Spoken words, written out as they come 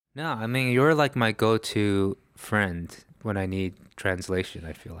No, I mean you're like my go-to friend when I need translation,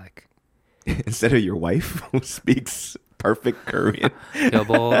 I feel like. Instead of your wife who speaks perfect Korean.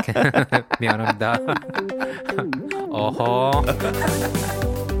 여보, 미안합니다. 어허.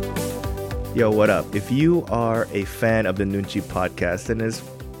 Yo, what up? If you are a fan of the Nunchi podcast, then it's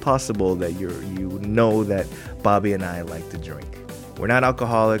possible that you know that Bobby and I like to drink. We're not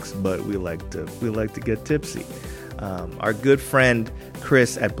alcoholics, but we like to get tipsy. Our good friend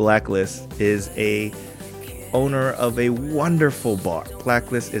Chris at Blacklist is a owner of a wonderful bar.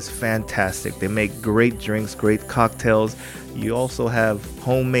 Blacklist is fantastic. They make great drinks, great cocktails. You also have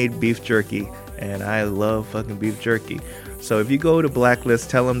homemade beef jerky, and I love fucking beef jerky. So if you go to Blacklist,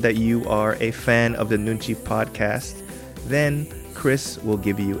 tell them that you are a fan of the Nunchi podcast, then Chris will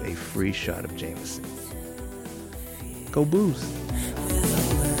give you a free shot of Jameson. Go booze.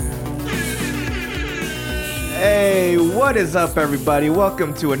 Hey, what is up, everybody?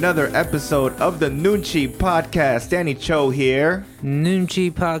 Welcome to another episode of the Nunchi podcast. Danny Cho here.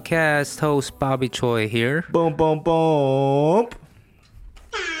 Nunchi podcast host Bobby Choi here. Boom, boom, boom.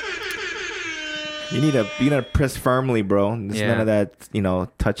 You need to press firmly, bro. There's none of that,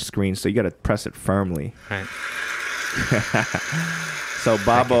 touch screen. So you got to press it firmly. Right. So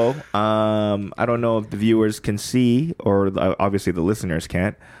Bobb-o, I don't know if the viewers can see, or obviously the listeners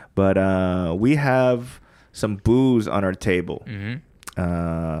can't, but we have some booze on our table.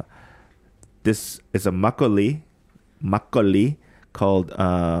 Mm-hmm. This is a makgeolli called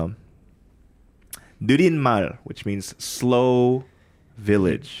느린 마을, which means slow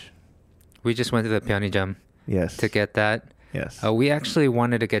village. We just went to the 편의점 to get that. Yes. We actually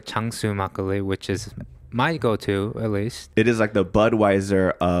wanted to get 장수 막걸리, which is my go-to, at least. It is like the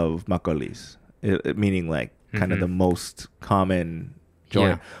Budweiser of makgeollis, meaning like kind of the most common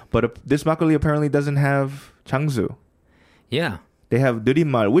joint. Yeah. But this makgeolli apparently doesn't have 장수. Yeah. They have 느린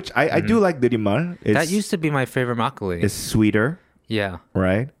마을, which I do like 느린 마을. That used to be my favorite 막걸리. It's sweeter. Yeah.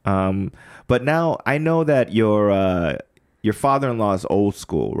 Right? But now I know that your father-in-law is old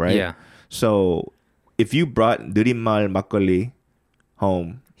school, right? Yeah. So if you brought 느린 마을 막걸리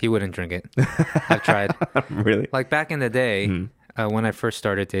home, he wouldn't drink it. I've tried. Really? Like back in the day, when I first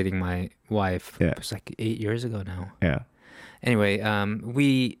started dating my wife, it was like 8 years ago now. Yeah. Anyway, I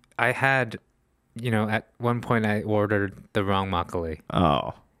had, at one point I ordered the wrong makgeolli.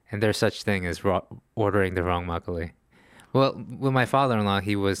 Oh. And there's such thing as ordering the wrong makgeolli. Well, with my father-in-law,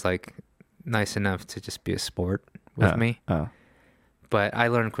 he was like nice enough to just be a sport with me. But I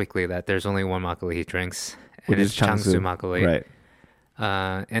learned quickly that there's only one makgeolli he drinks, and it's 장수 makgeolli. Right.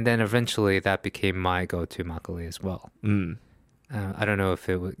 And then eventually that became my go-to makgeolli as well. I don't know if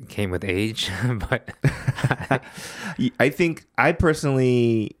it came with age, but I think I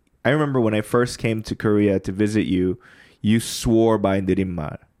remember when I first came to Korea to visit you, you swore by 느린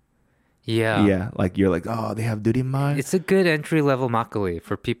마을. Yeah. Yeah, like you're like, oh, they have 느린 마을. It's a good entry-level makgeolli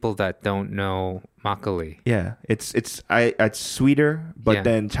for people that don't know makgeolli. Yeah, it's sweeter, but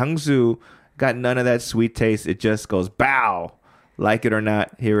then 장수 got none of that sweet taste. It just goes bow. Like it or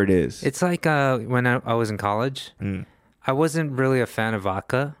not, here it is. It's like when I was in college, I wasn't really a fan of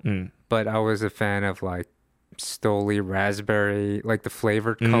vodka, but I was a fan of like Stoli raspberry, like the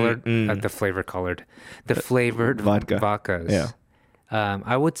flavored vodkas. Yeah.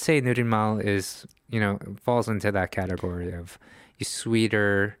 I would say 느린 마을 is, falls into that category of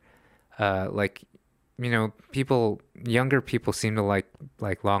sweeter, younger people seem to like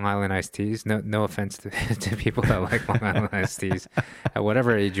Long Island iced teas. No offense to people that like Long Island iced teas at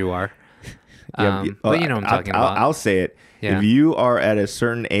whatever age you are. But you know what I'm talking about. I'll say it. Yeah. If you are at a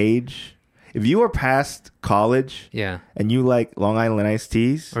certain age, if you are past college, and you like Long Island iced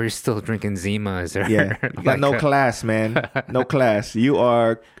teas, or you're still drinking Zimas, or you got no class, man. No class. You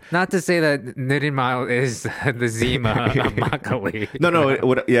are. Not to say that 느린 마을 is the Zima of makgeolli. No.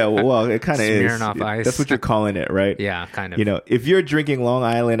 Well, it kind of is. Smirnoff Ice. That's what you're calling it, right? Yeah, kind of. If you're drinking Long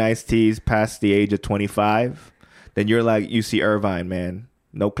Island iced teas past the age of 25, then you're like UC Irvine, man.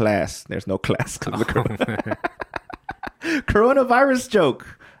 No class. There's no class. Coronavirus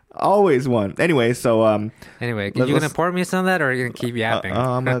joke. Always one. Anyway, so Anyway, you gonna pour me some of that, or are you gonna keep yapping?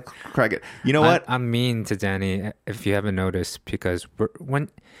 I'm gonna crack it. You know what? I'm mean to Danny, if you haven't noticed, because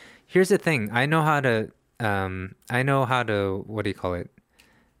here's the thing. I know how to. What do you call it?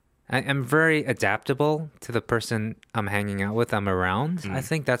 I'm very adaptable to the person I'm hanging out with. I'm around. I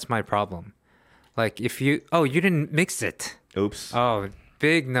think that's my problem. Like if you didn't mix it. Oops. Oh,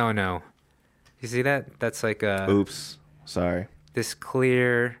 big no. You see that? That's like a. Oops. Sorry. This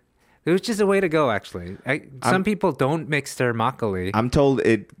clear. It was just a way to go, actually. Some people don't mix their makgeolli. I'm told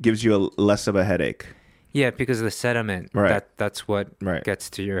it gives you less of a headache. Yeah, because of the sediment. Right. That's what Right. gets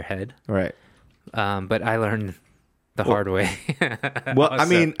to your head. Right. But I learned the hard way. Well, I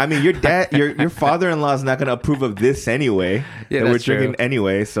mean, your dad, your father-in-law is not going to approve of this anyway. Yeah, that we're that's true. drinking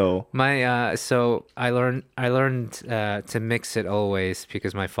anyway. So So I learned to mix it always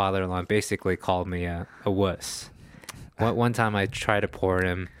because my father-in-law basically called me a wuss. One time I tried to pour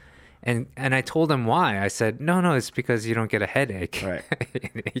him, and I told him why. I said, no, it's because you don't get a headache. Right.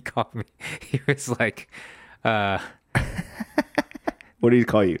 And he called me. He was like, what did he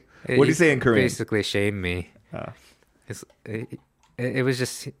call you? What did he say in Korean? Basically shamed me. It was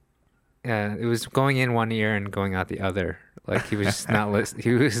just it was going in one ear and going out the other. Like he was just not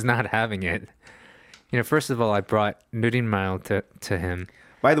he was not having it. First of all, I brought nurinmal to him.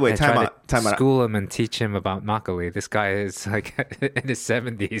 By the way, time out. out. School him and teach him about makgeolli. This guy is like in his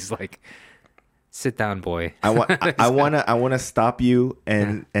 70s. Like, sit down, boy. I wanna stop you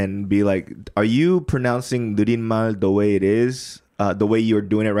and be like, are you pronouncing nurinmal the way it is, the way you're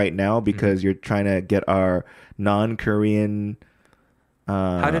doing it right now? Because you're trying to get our non-Korean.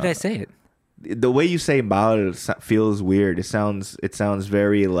 How did I say it? The way you say mal feels weird. It sounds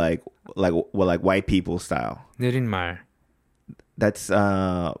very like white people style. 누린말. That's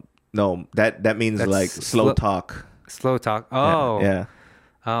no, that means that's like slow talk. Slow talk. Oh. Yeah.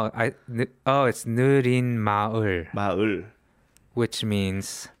 It's 누린마을. 마을. Which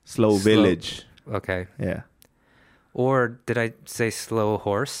means slow village. Okay. Yeah. Or did I say slow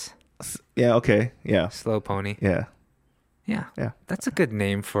horse? Yeah, okay. Yeah. Slow pony. Yeah. Yeah. Yeah. That's a good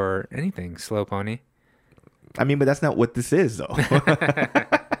name for anything, slow pony. I mean, but that's not what this is, though.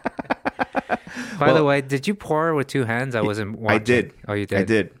 By the way, did you pour with two hands? I wasn't watching. I did. Oh, you did? I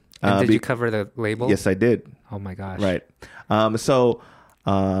did. And did you cover the label? Yes, I did. Oh, my gosh. Right. So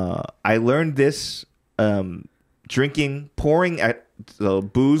I learned this pouring at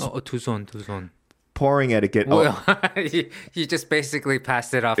booze. Oh, 두 손. Pouring etiquette. Well, you just basically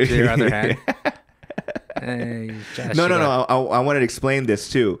passed it off to your other hand. Hey, No. I wanted to explain this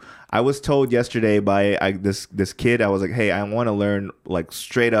too. I was told yesterday by this kid. I was like, hey, I want to learn like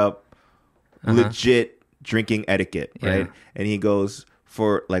straight up, legit drinking etiquette, right? Yeah. And he goes,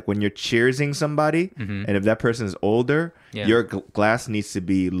 for like when you're cheersing somebody, and if that person is older, your glass needs to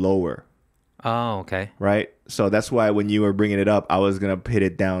be lower. Oh, okay. Right? So that's why when you were bringing it up, I was going to hit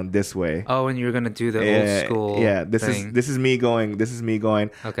it down this way. Oh, and you're going to do the old school this thing. This is me going,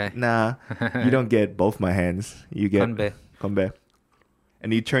 okay. Nah, you don't get both my hands. You get konbe.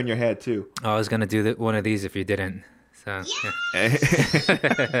 And you turn your head too. Oh, I was going to do one of these if you didn't. So, yeah.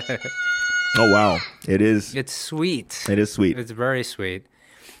 Oh, wow. It is. It's sweet. It is sweet. It's very sweet.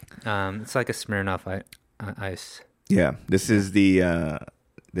 It's like a Smirnoff ice. Yeah. This is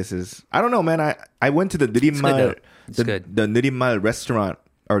I don't know, man. I went to the nurinmal, the nurinmal restaurant,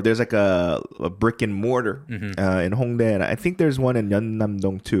 or there's like a brick and mortar in Hongdae, and I think there's one in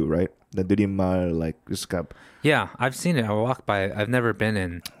Yeonnam-dong too, right? The nurinmal like cup. Yeah, I've seen it. I walked by. I've never been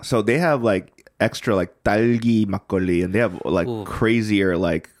in. So they have like extra like dalgi makgeolli, and they have like crazier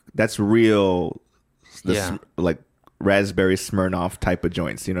like that's real, like raspberry Smirnoff type of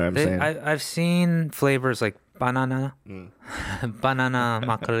joints. You know what I'm saying? I've seen flavors like banana, banana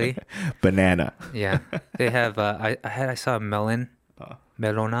makgeolli. Banana. Yeah, they have. I saw melon,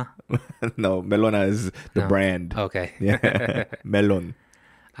 melona. No, melona is the brand. Okay. Yeah, melon.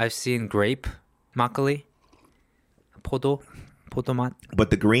 I've seen grape makgeolli, podomat. But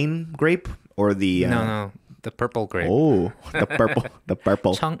the green grape or the no, the purple grape. Oh, the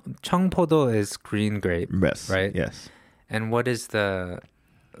purple. 청포도 is green grape. Yes. Right. Yes. And what are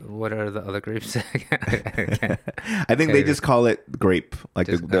the other grapes? I think they just call it grape, like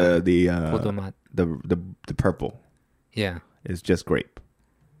just, the purple. Yeah, is just grape.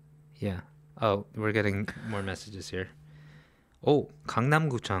 Yeah. Oh, we're getting more messages here. Oh,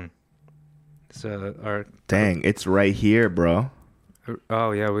 강남구청. So dang, it's right here, bro.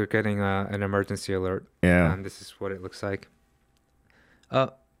 Oh yeah, we're getting an emergency alert. Yeah. This is what it looks like.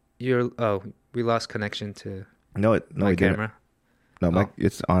 We lost connection to my camera. Didn't. No,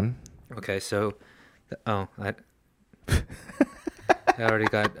 it's on. Okay, so I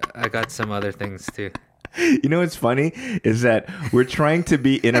got some other things too. You know what's funny is that we're trying to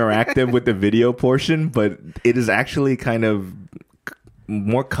be interactive with the video portion, but it is actually kind of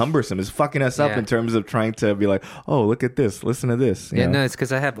more cumbersome. It's fucking us up in terms of trying to be like, oh, look at this, listen to this. You know? No, it's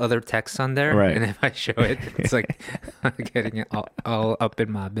because I have other texts on there, right? And if I show it, it's like I'm getting it all up in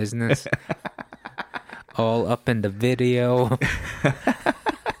my business, all up in the video.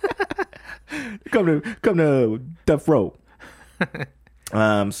 Come to Death Row.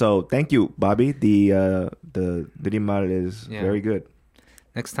 So thank you, Bobby. The nurinmal is very good.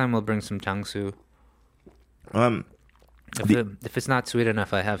 Next time we'll bring some jangsu. If it's not sweet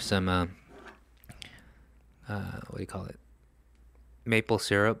enough, I have some what do you call it? Maple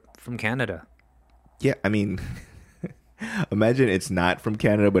syrup from Canada. Yeah, I mean, imagine it's not from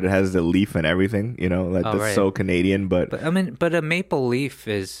Canada, but it has the leaf and everything. You know, like that's so Canadian. But I mean, but a maple leaf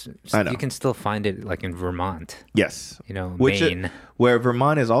is I know. You can still find it like in Vermont. Yes, you know, Maine, where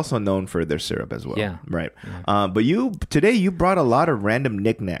Vermont is also known for their syrup as well. Yeah, right. Yeah. But today you brought a lot of random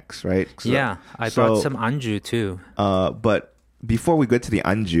knickknacks, right? So, yeah, I brought some anju too. But before we get to the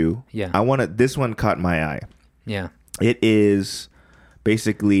anju, this one caught my eye. Yeah, it is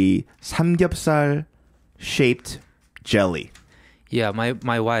basically 삼겹살 shaped jelly. Yeah,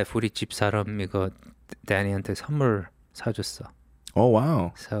 my wife 우리 집 사람 이거 Danny한테 선물 사줬어. Oh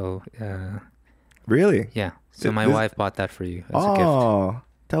wow! So really? Yeah. So my wife bought that for you as a gift. Oh,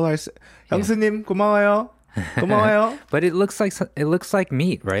 tell her, 형수님 고마워요. 고마워요. But it looks like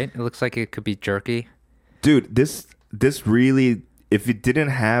meat, right? It looks like it could be jerky. Dude, this really, if it didn't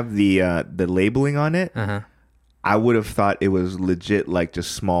have the labeling on it, I would have thought it was legit, like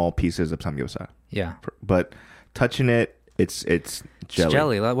just small pieces of samgyeopsal. Yeah. But touching it, it's jelly. It's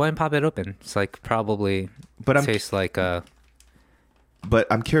jelly. Why don't pop it open? It's like probably tastes like a... But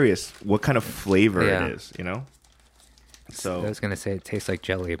I'm curious what kind of flavor it is, you know? So I was going to say it tastes like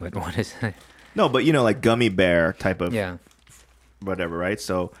jelly, but what is it? No, but you know, like gummy bear type of whatever, right?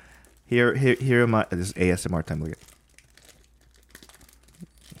 So here am I. This is ASMR time. Look at.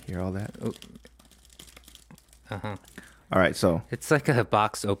 Hear all that? Uh-huh. All right, so it's like a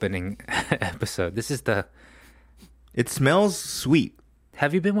box opening episode. This is the... It smells sweet.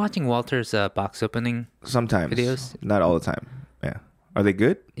 Have you been watching Walter's box opening sometimes videos? Not all the time. Yeah. Are they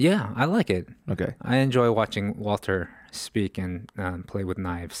good? Yeah, I like it. Okay. I enjoy watching Walter speak and play with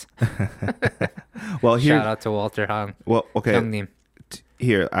knives. Well, shout out to Walter Hang. Well, okay. 형님.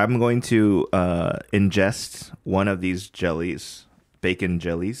 Here, I'm going to ingest one of these jellies, bacon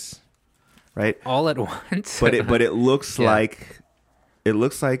jellies. Right, all at once. but it looks like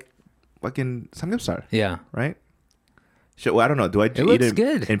fucking samgyeopsal. Yeah, right. Well, I don't know. Do I eat it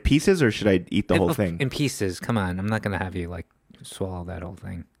good in pieces or should I eat the whole thing? In pieces. Come on, I'm not gonna have you like swallow that whole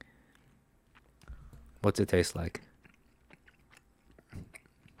thing. What's it taste like?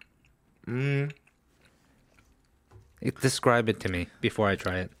 Describe it to me before I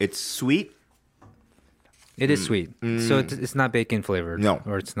try it. It's sweet. It is sweet. So it's not bacon flavored. No,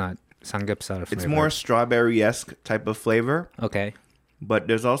 or it's not. Samgyeopsal flavor. It's more strawberry-esque type of flavor. Okay. But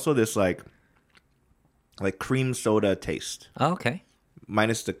there's also this like cream soda taste. Oh, okay.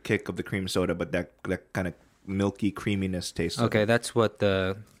 Minus the kick of the cream soda, but that kind of milky creaminess taste. Okay, that's what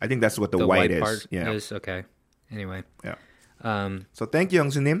I think that's what the white is. Part is. Okay. Anyway. Yeah. So thank you,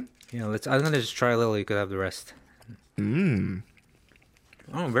 형수님. Yeah, I'm gonna just try a little. You could have the rest. Oh,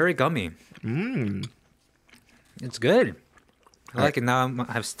 very gummy. It's good. I like it. Now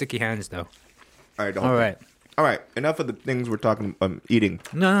I have sticky hands, though. All right. Enough of the things we're talking eating.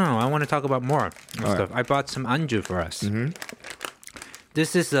 No. I want to talk about more stuff. I bought some anju for us.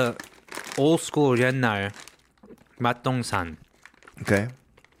 This is a old school 옛날 맛동산. Okay.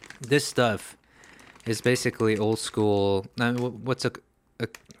 This stuff is basically old school. What's a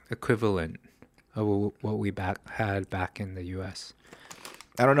equivalent of what we had back in the U.S.?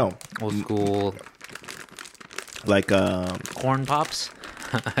 I don't know. Old school. Like corn pops?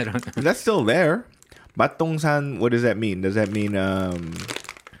 I don't know. That's still there. 맛동산, what does that mean? Does that mean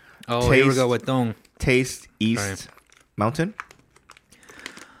here we go with dong. Taste East Mountain?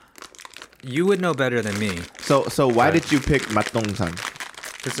 You would know better than me. So why did you pick 맛동산?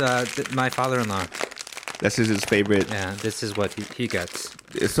 Because my father-in-law. This is his favorite. Yeah, this is what he gets.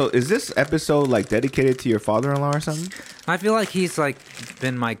 So is this episode like dedicated to your father-in-law or something? I feel like he's like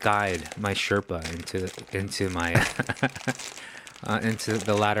been my guide, my Sherpa into my into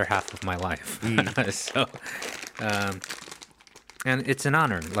the latter half of my life. So, and it's an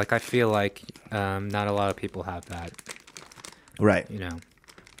honor. Like I feel like not a lot of people have that. Right. You know,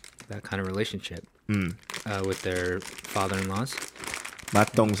 that kind of relationship with their father-in-laws.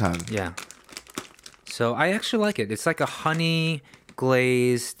 맛동산. Yeah. So I actually like it. It's like a honey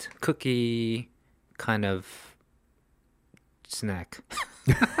glazed cookie kind of snack.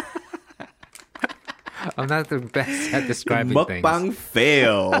 I'm not the best at describing things. Mukbang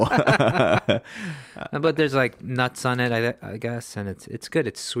fail. But there's like nuts on it, I guess, and it's good.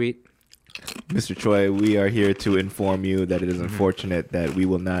 It's sweet. Mr. Choi, we are here to inform you that it is unfortunate that we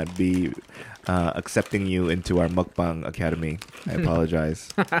will not be accepting you into our Mukbang Academy. I apologize.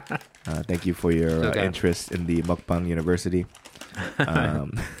 Thank you for your interest in the Mukbang University. You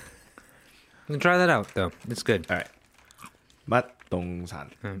can try that out, though. It's good. All right. 막동산.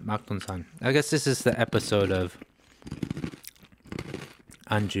 막동산. I guess this is the episode of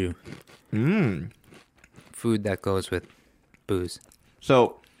anju. Food that goes with booze.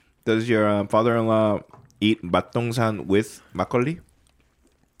 So, does your father-in-law eat 막동산 with 막걸리?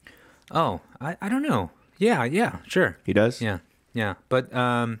 Oh, I don't know. Yeah, sure. He does? Yeah. But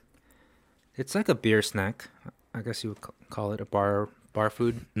it's like a beer snack. I guess you would call it a bar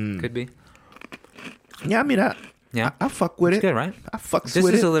food. Could be. Yeah, I mean, I fuck with it's it. Good, right? I fucks this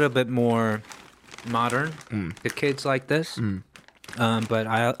with it. This is a little bit more modern. The kids like this. But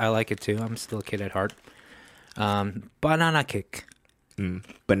I like it too. I'm still a kid at heart. Banana kick.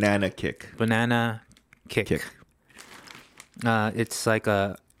 Banana kick. Banana kick. It's like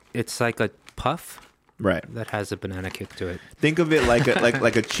a puff. Right. That has a banana kick to it. Think of it like a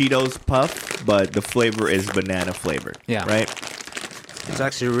Cheetos puff, but the flavor is banana flavored. Yeah. Right? It's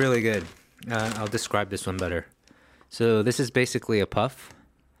actually really good. I'll describe this one better. So this is basically a puff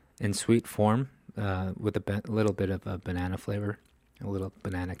in sweet form with a little bit of a banana flavor, a little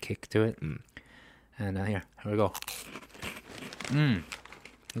banana kick to it. And here we go. It's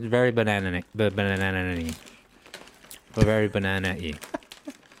very banana-y. Very banana-y.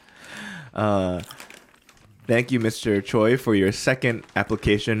 Thank you, Mr. Choi, for your second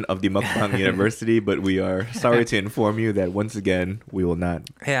application of the Mukbang University, but we are sorry to inform you that once again, we will not.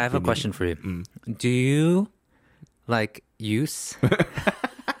 Hey, I have a question for you. Do you like use?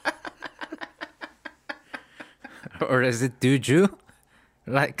 Or is it do-ju?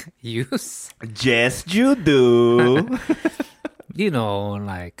 Like use? Yes, you do. You know,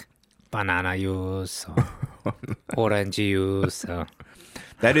 like banana juice or orange juice.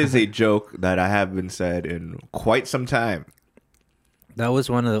 That is a joke that I haven't said in quite some time. That was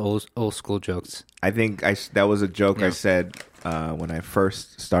one of the old school jokes. I think that was a joke I said when I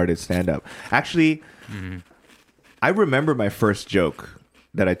first started stand-up. Actually, I remember my first joke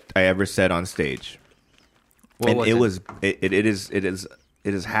that I ever said on stage. What was it? It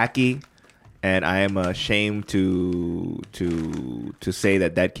is hacky, and I am ashamed to say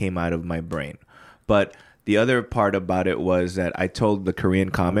that came out of my brain. But the other part about it was that I told the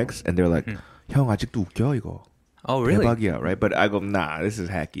Korean comics, and they're like, "형 아직도 웃겨 이거." Oh, really? 대박이야, right? But I go, nah, this is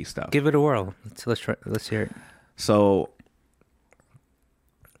hacky stuff. Give it a whirl. Let's hear it. So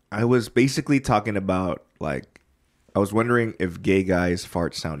I was basically talking about, like, I was wondering if gay guys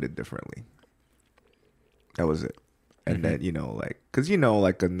fart sounded differently. That was it. And then, because,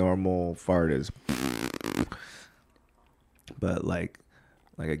 like a normal fart is, but like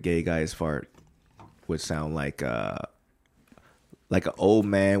a gay guy's fart would sound like an old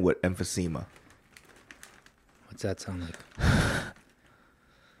man with emphysema. What's that sound like?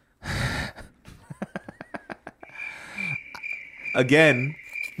 Again,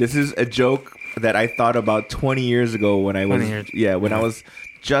 this is a joke that I thought about 20 years ago when I was I was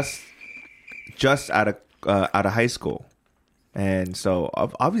just out of high school. And so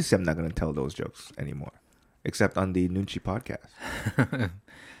obviously I'm not going to tell those jokes anymore, except on the Nunchi podcast.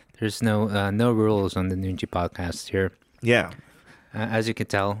 There's no rules on the Nunchi podcast here. Yeah. As you can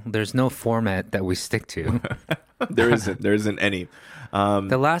tell, there's no format that we stick to. There isn't any.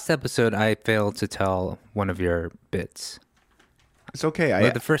 The last episode, I failed to tell one of your bits. It's okay.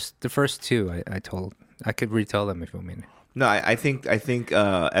 The first two, I told. I could retell them if you want me to. No, I think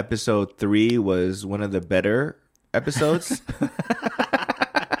episode 3 was one of the better episodes.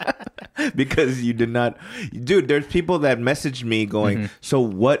 Because you did not, dude. There's people that messaged me going, "So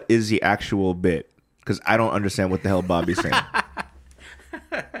what is the actual bit?" Because I don't understand what the hell Bobby's saying.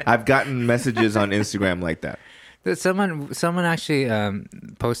 I've gotten messages on Instagram like that. Someone actually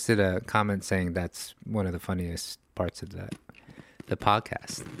posted a comment saying that's one of the funniest parts of the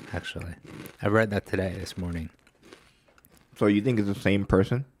podcast. Actually, I read that this morning. So you think it's the same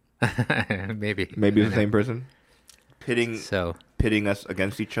person? Maybe it's the same person. Pitting us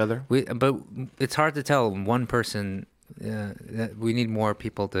against each other. But it's hard to tell. One person. We need more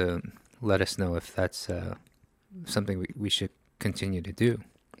people to let us know if that's something we should continue to do.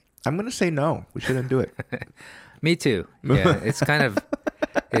 I'm gonna say no. We shouldn't do it. Me too. Yeah, it's kind of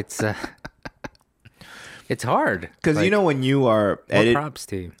it's hard because when you are props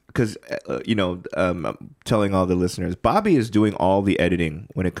to you. Because I'm telling all the listeners, Bobby is doing all the editing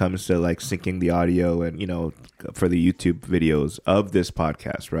when it comes to like syncing the audio and for the YouTube videos of this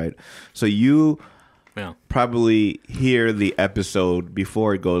podcast, right? So you probably hear the episode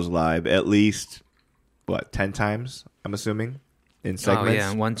before it goes live at least 10 times, I'm assuming, in segments. Oh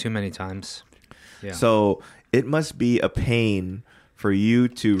yeah, one too many times. Yeah. So it must be a pain for you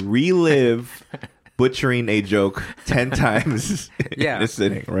to relive butchering a joke 10 times in a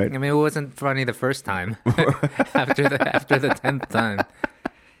sitting, right? I mean, it wasn't funny the first time. after the 10th time,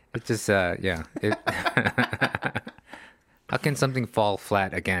 it just It how can something fall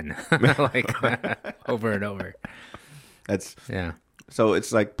flat again, like over and over? That's So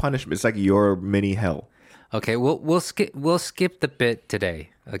it's like punishment. It's like your mini hell. Okay, we'll skip the bit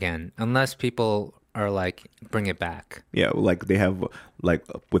today again, unless people are like, bring it back. Yeah, like they have like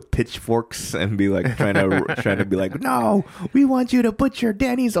with pitchforks and be like trying to be like, no, we want you to butcher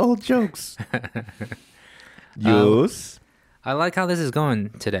Danny's old jokes. Yes. I like how this is going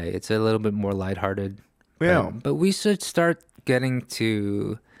today. It's a little bit more lighthearted. Yeah, but we should start getting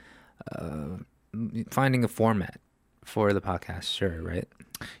to finding a format for the podcast. Sure, right?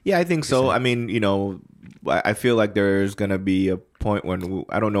 Yeah, I think so. I mean, I feel like there's gonna be a point when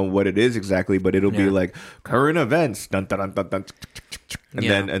I don't know what it is exactly, but it'll be like current events, dun, dun, dun, dun,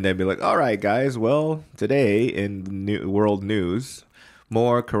 dun, and then be like, all right, guys. Well, today in world news,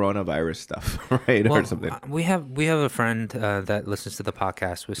 more coronavirus stuff, right, or something. We have a friend that listens to the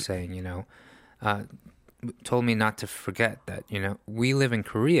podcast was saying, told me not to forget that we live in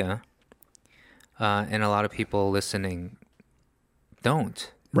Korea, and a lot of people listening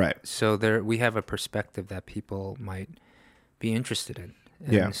don't. Right. So we have a perspective that people might be interested in.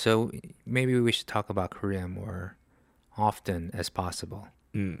 And so maybe we should talk about Korea more often as possible.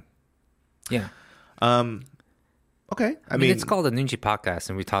 Yeah. Okay. I mean, it's called a Nunchi podcast,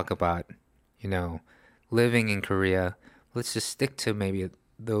 and we talk about, living in Korea. Let's just stick to maybe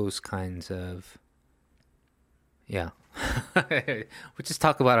those kinds of, we just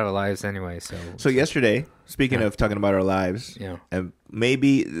talk about our lives anyway. So yesterday, speaking of talking about our lives, and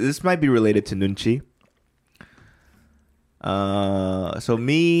maybe this might be related to Nunchi. So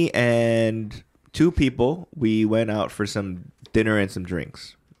me and two people, we went out for some dinner and some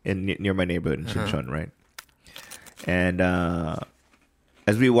drinks near my neighborhood in Shincheon, right? And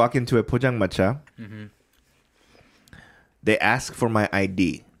as we walk into a pojangmacha, they ask for my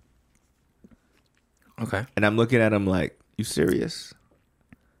ID. Okay. And I'm looking at them like, you serious?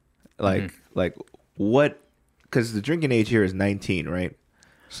 Like what? Because the drinking age here is 19, right?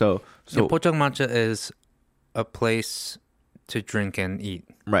 So pojangmacha is a place to drink and eat.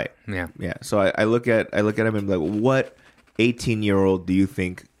 Right. Yeah. Yeah. So I look at him and I'm like, what 18-year-old do you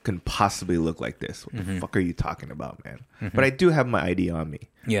think can possibly look like this? What the fuck are you talking about, man? But I do have my ID on me.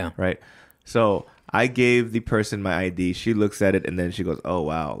 Yeah. Right. So I gave the person my ID. She looks at it and then she goes, "Oh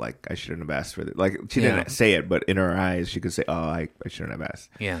wow, like I shouldn't have asked for this." Like she didn't say it, but in her eyes she could say, "Oh, I shouldn't have asked."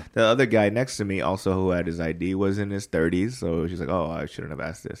 Yeah. The other guy next to me, also who had his ID, was in his 30s, so she's like, "Oh, I shouldn't have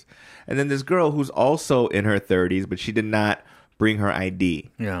asked this." And then this girl who's also in her 30s, but she did not bring her ID.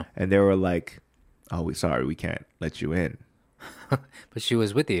 Yeah. And they were like, "Oh, we can't let you in." But she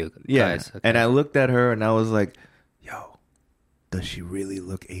was with you. Yeah. Guys. Okay. And I looked at her and I was like, "Yo, does she really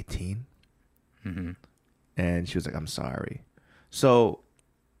look 18?" And she was like, "I'm sorry." So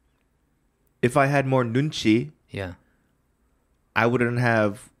if I had more nunchi, I wouldn't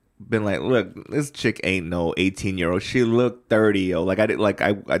have been like, "Look, this chick ain't no 18-year-old. She looked 30." Yo. Like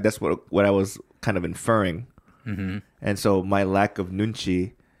I that's what I was kind of inferring. And so my lack of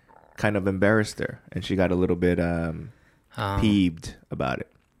nunchi kind of embarrassed her, and she got a little bit peeved about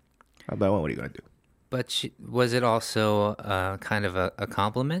it. About what are you gonna do? But was it also kind of a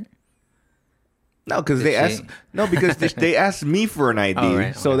compliment? No, because they asked. No, because they asked me for an ID. Oh,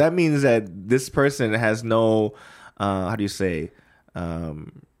 right, so that means that this person has no. How do you say?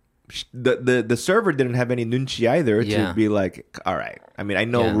 The server didn't have any nunchi either to be like, all right. I mean, I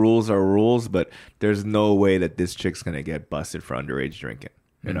know rules are rules, but there's no way that this chick's gonna get busted for underage drinking.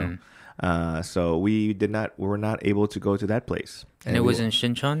 You know. So we were not able to go to that place. And it was in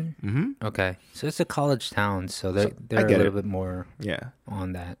Shincheon? Okay. So it's a college town, so they're a little bit more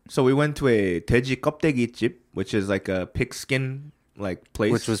on that. So we went to a 돼지 껍데기 집, which is like a pigskin like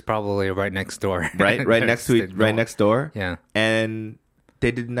place. Which was probably right next door. Right next door. Yeah. And they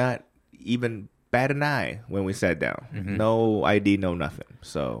did not even bat an eye when we sat down. No ID, no nothing.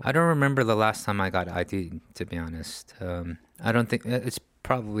 So I don't remember the last time I got ID, to be honest. I don't think... It's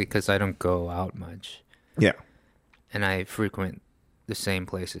probably because I don't go out much. Yeah. And I frequent the same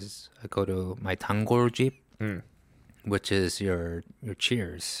places. I go to my tanggol jeep, which is your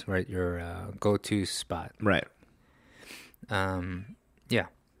cheers, right? Your go-to spot. Right. Yeah.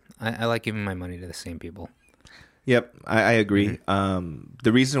 I like giving my money to the same people. Yep, I agree.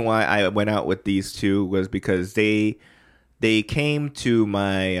 The reason why I went out with these two was because they came to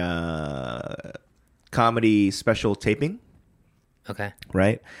my comedy special taping. Okay.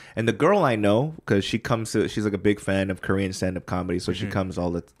 Right? And the girl I know, because she's like a big fan of Korean stand-up comedy, so she comes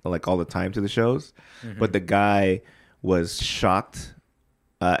all the time to the shows. But the guy was shocked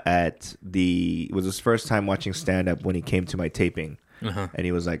it was his first time watching stand-up when he came to my taping. And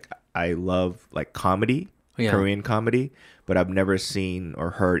he was like, I love like comedy, Korean comedy, but I've never seen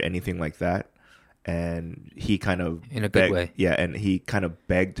or heard anything like that. And he kind of in a good way. Yeah, and he kind of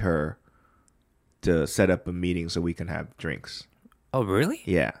begged her to set up a meeting so we can have drinks. Oh, really?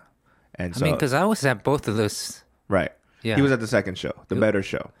 Yeah. And so, I mean, because I was at both of those. Right. Yeah. He was at the second show, the better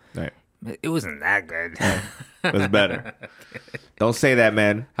show. Right. It wasn't that good. It was better. Don't say that,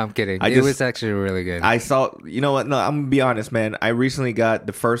 man. I'm kidding. It was actually really good. I saw, you know what? No, I'm going to be honest, man. I recently got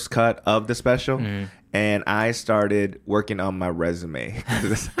the first cut of the special, and I started working on my resume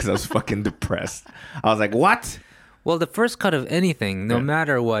because I was fucking depressed. I was like, what? Well, the first cut of anything, no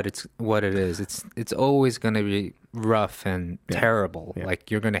matter what it is, it's always going to be rough and terrible. Yeah. Like,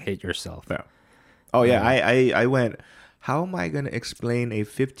 you're going to hate yourself. Yeah. Oh, yeah. I went, how am I going to explain a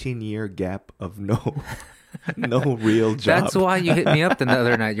 15-year gap of no real job? That's why you hit me up the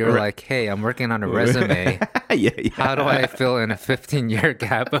other night. You were like, hey, I'm working on a resume. Yeah. How do I fill in a 15-year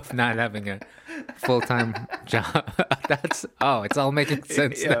gap of not having a full-time job? It's all making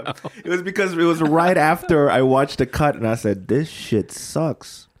sense now. It was because it was right after I watched the cut and I said, this shit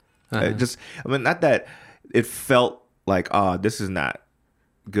sucks. Not that it felt like, this is not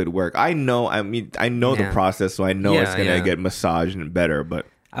good work. I know the process, so I know it's going to get massaged and better, but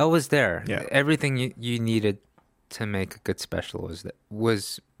I was there. Yeah. Everything you needed to make a good special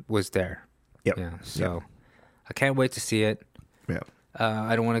was there. Yep. Yeah. So I can't wait to see it. Yeah.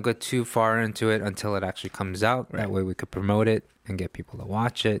 I don't want to go too far into it until it actually comes out. Right. That way we could promote it and get people to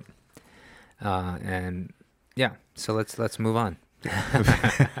watch it. So let's move on.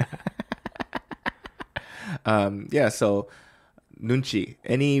 So Nunchi.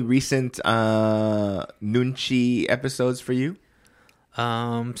 Any recent Nunchi episodes for you?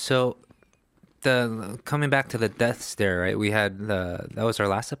 So the coming back to the death stare, right? We had that was our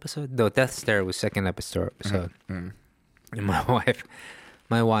last episode. The death stare was second episode. Mm-hmm. And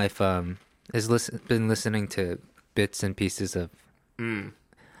my wife has been listening to bits and pieces of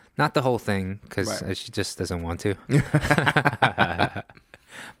not the whole thing because she just doesn't want to.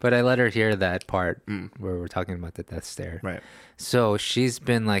 But I let her hear that part where we're talking about the death stare. Right. So she's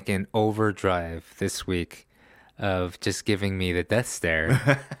been like in overdrive this week of just giving me the death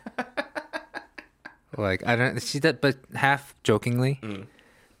stare. Like she did, but half jokingly.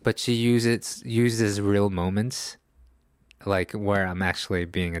 But she uses real moments, like where I'm actually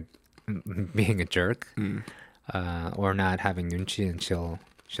being a jerk, or not having nunchi, and she'll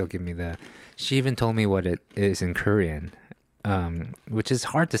give me the. She even told me what it is in Korean. Which is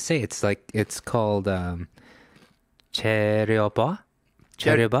hard to say. It's called 재려봐.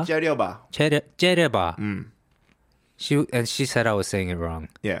 She said I was saying it wrong.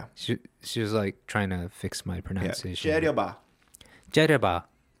 Yeah. She was like trying to fix my pronunciation. 재려봐.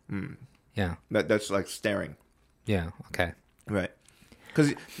 Yeah. That's like staring. Yeah. Okay. Right.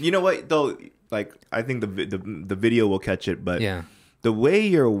 Because you know what though, like I think the video will catch it, but the way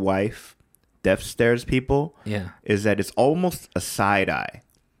your wife death stares people is that it's almost a side eye.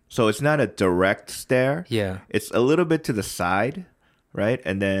 So it's not a direct stare. Yeah. It's a little bit to the side, right?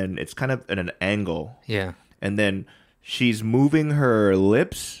 And then it's kind of at an angle. Yeah. And then she's moving her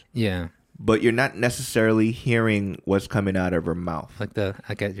lips. Yeah. But you're not necessarily hearing what's coming out of her mouth.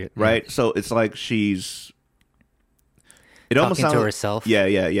 I get you. Right? So it's like she's talking almost sounds to herself.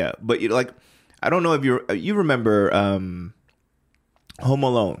 Yeah. But like I don't know if you remember Home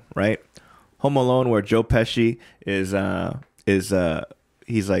Alone, right? Home Alone, where Joe Pesci is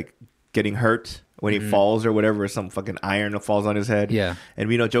he's like getting hurt when he falls or whatever, or some fucking iron falls on his head. Yeah. And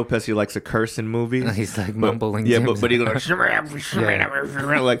we know Joe Pesci likes to curse in movies. He's like mumbling. Yeah, but he's like,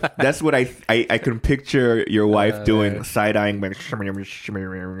 like that's what I can picture your wife doing, side eyeing.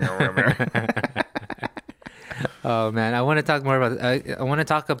 Oh man, I want to talk more about. I want to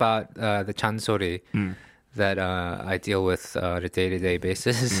talk about the chansori that I deal with on a day-to-day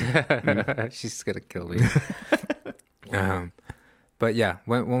basis. She's gonna kill me. But yeah,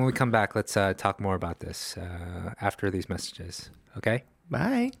 when we come back, let's talk more about this after these messages. Okay?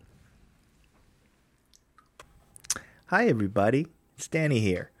 Bye. Hi everybody, it's Danny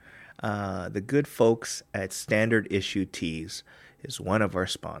here. The good folks at Standard Issue Tees is one of our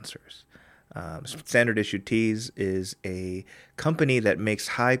sponsors. Standard Issue Tees is a company that makes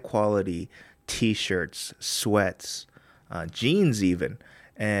high-quality T-shirts, sweats, jeans even.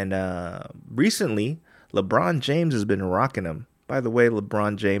 And recently, LeBron James has been rocking them. By the way,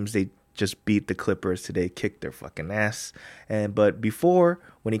 LeBron James, they just beat the Clippers today, kicked their fucking ass. But before,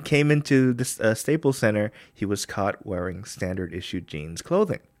 when he came into the Staples Center, he was caught wearing standard issue jeans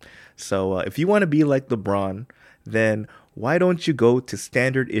clothing. So if you want to be like LeBron, then why don't you go to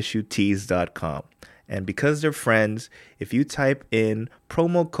standardissuetees.com? And because they're friends, if you type in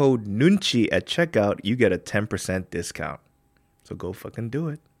promo code Nunchi at checkout, you get a 10% discount. So go fucking do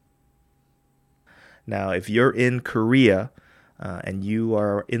it. Now, if you're in Korea and you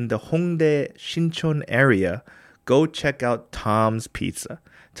are in the Hongdae, Sinchon area, go check out Tom's Pizza.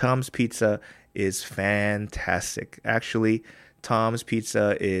 Tom's Pizza is fantastic. Actually, Tom's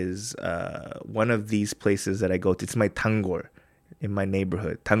Pizza is one of these places that I go to. It's my tanggol in my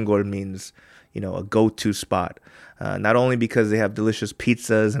neighborhood. Tanggol means, a go-to spot. Not only because they have delicious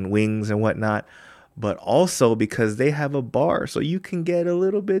pizzas and wings and whatnot, but also because they have a bar, so you can get a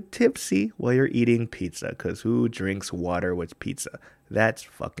little bit tipsy while you're eating pizza, because who drinks water with pizza? That's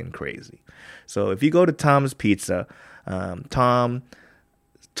fucking crazy. So if you go to Tom's Pizza, Tom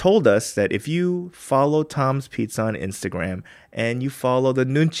told us that if you follow Tom's Pizza on Instagram and you follow the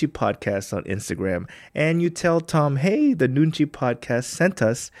Nunchi Podcast on Instagram and you tell Tom, hey, the Nunchi Podcast sent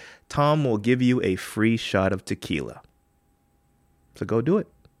us, Tom will give you a free shot of tequila. So go do it.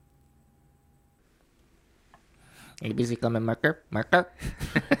 ABC comment marker.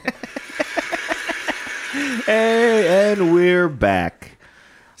 Hey, and we're back.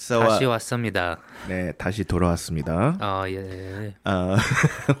 So 다시 왔습니다. 네, 다시 돌아왔습니다. 예.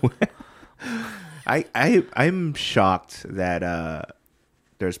 I'm shocked that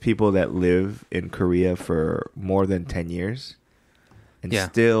there's people that live in Korea for more than 10 years and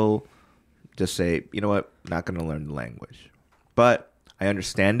still just say, you know what, not going to learn the language. But I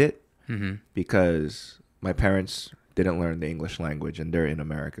understand it because my parents didn't learn the English language and they're in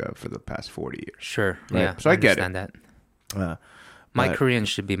America for the past 40 years. Sure. Right? Yeah. So I get it. That. My Korean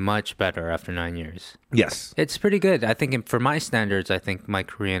should be much better after 9 years. Yes. It's pretty good. I think for my standards, I think my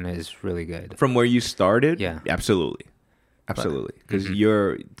Korean is really good. From where you started? Yeah. Absolutely. Because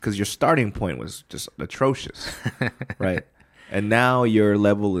your starting point was just atrocious, right? And now your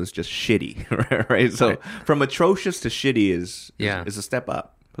level is just shitty, right? So from atrocious to shitty is a step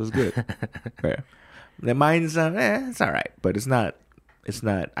up. It was good. Right. The mine's it's all right, but it's not.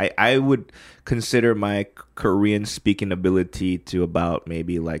 I would consider my Korean speaking ability to about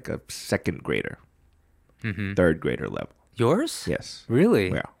maybe like a second grader, third grader level. Yours? Yes. Really?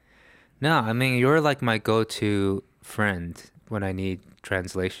 Yeah. No, I mean, you're like my go-to friend when I need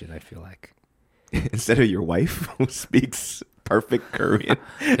translation, I feel like. Instead of your wife who speaks perfect Korean.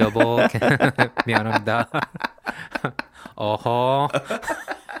 여보, 미안합니다. 어허.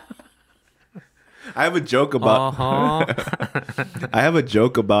 I have a joke about I have a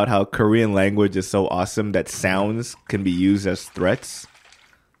joke about how Korean language is so awesome that sounds can be used as threats.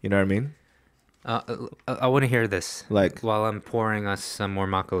 You know what I mean? I want to hear this. Like while I'm pouring us some more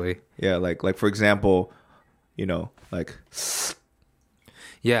makgeolli. Yeah, like for example, like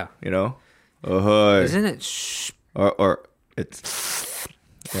yeah, isn't it shh? Or it's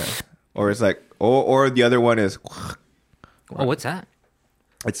or it's like or the other one is what's that?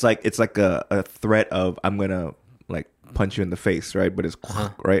 It's like a threat of I'm gonna like punch you in the face, right? But it's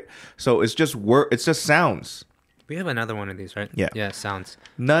right. So it's just it's just sounds. We have another one of these, right? Yeah. Yeah, sounds.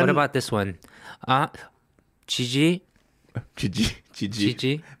 None. What about this one? Gigi.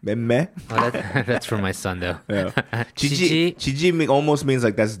 Memme. Oh, that's for my son though. Yeah. Gigi almost means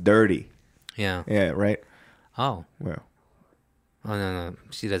like that's dirty. Yeah. Yeah. Right. Oh. Well. Oh no,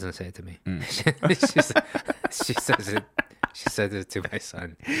 she doesn't say it to me. She says it. She said it to my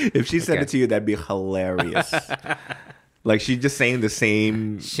son. If she said it to you, that'd be hilarious. Like she's just saying the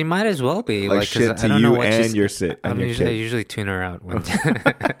same. She might as well be like shit to you and your sit. I usually tune her out when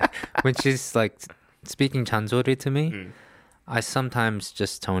when she's like speaking chanzori to me. I sometimes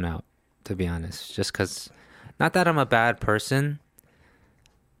just tone out, to be honest, just because. Not that I'm a bad person.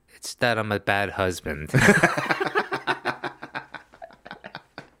 It's that I'm a bad husband.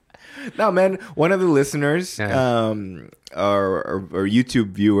 No, man. One of the listeners, our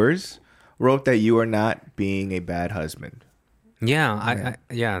YouTube viewers, wrote that you are not being a bad husband. Yeah,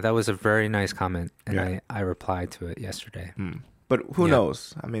 that was a very nice comment, and I replied to it yesterday. But who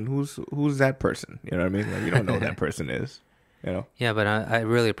knows? I mean, who's that person? You know what I mean? Like, you don't know who that person is. Yeah, but I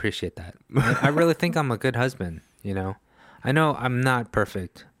really appreciate that. I really think I'm a good husband. I know I'm not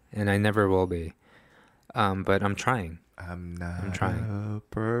perfect, and I never will be. But I'm trying. I'm trying. A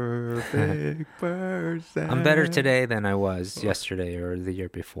perfect person. I'm better today than I was yesterday or the year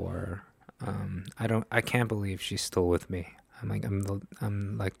before. I can't believe she's still with me. I'm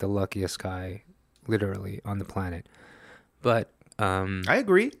like the luckiest guy, literally, on the planet. But I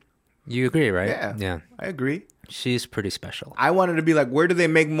agree. You agree, right? Yeah. I agree. She's pretty special. I wanted to be like, where do they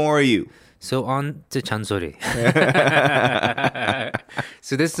make more of you? So on to 잔소리.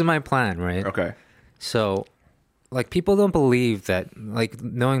 So this is my plan, right? Okay. So, like, people don't believe that, like,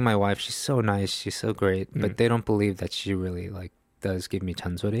 knowing my wife, she's so nice, she's so great, but they don't believe that she really, like, does give me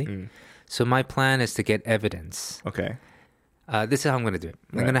잔소리. So my plan is to get evidence. Okay. This is how I'm going to do it.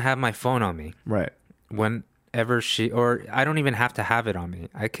 I'm going to have my phone on me. Right. Whenever or I don't even have to have it on me.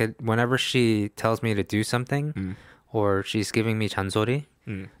 Whenever she tells me to do something, or she's giving me 잔소리.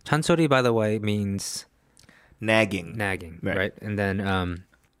 잔소리, by the way, means nagging, right? And then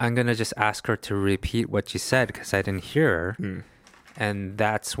I'm gonna just ask her to repeat what she said because I didn't hear her, and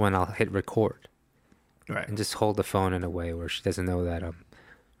that's when I'll hit record, right? And just hold the phone in a way where she doesn't know that I'm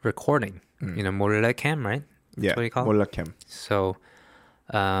recording. You know, 몰래 cam, right? That's what you call it? 몰래 cam. So,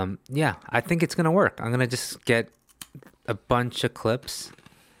 yeah, I think it's gonna work. I'm gonna just get a bunch of clips,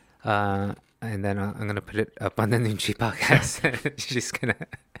 and then I'm gonna put it up on the Nunchi podcast. She's gonna.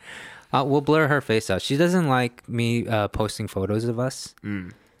 We'll blur her face out. She doesn't like me posting photos of us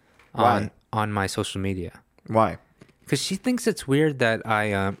on my social media. Why? Because she thinks it's weird that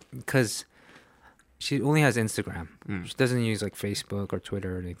because she only has Instagram. She doesn't use like Facebook or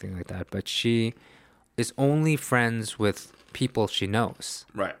Twitter or anything like that. But she is only friends with people she knows.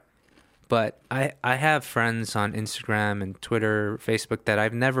 Right. But I have friends on Instagram and Twitter, Facebook that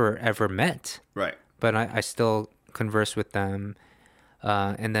I've never ever met. Right. But I still converse with them.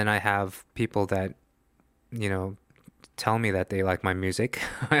 And then I have people that, you know, tell me that they like my music.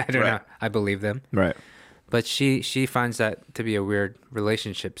 I don't know. I believe them. Right. But she finds that to be a weird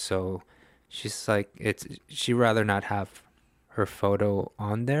relationship. So she's like, she'd rather not have her photo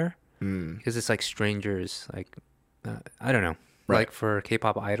on there because it's like strangers. Like, I don't know. Right. Like for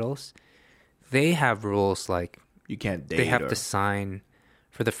K-pop idols, they have rules like you can't date. They have to sign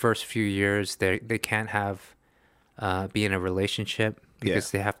for the first few years. They can't have be in a relationship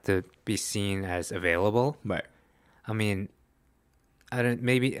because they have to be seen as available. Right. I mean,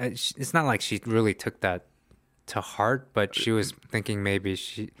 maybe it's not like she really took that to heart, but she was thinking maybe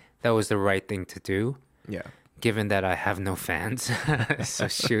that was the right thing to do. Yeah. Given that I have no fans, so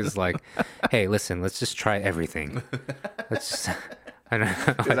she was like, "Hey, listen, let's just try everything. Let's just." I don't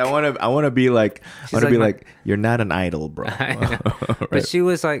know. Because I want to be like, you're not an idol, bro. Right. But she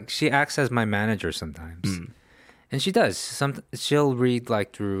was like, she acts as my manager sometimes, and she does. She'll read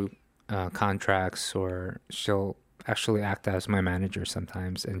like through contracts, or she'll actually act as my manager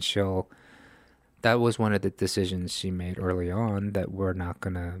sometimes, and that was one of the decisions she made early on, that we're not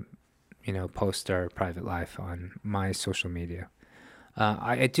gonna, you know, post our private life on my social media.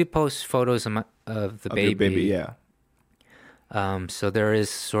 I do post photos of the baby. Your baby, yeah. So there is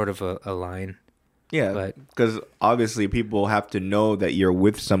sort of a line. Yeah, because obviously people have to know that you're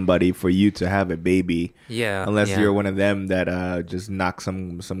with somebody for you to have a baby. Yeah. Unless you're one of them that just knock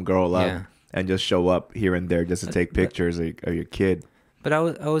some girl up and just show up here and there just to take pictures of your kid. But I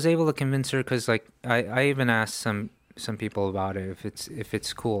was able to convince her because like I even asked some people about it if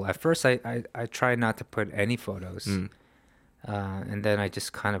it's cool. At first I tried not to put any photos, and then I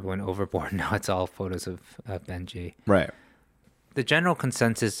just kind of went overboard. Now it's all photos of Benji. Right. The general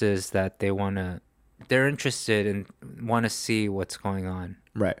consensus is that they're interested and want to see what's going on.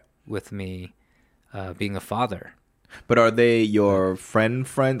 Right. With me being a father. But are they your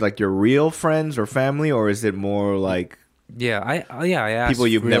friends, like your real friends or family, or is it more like? Yeah, I asked people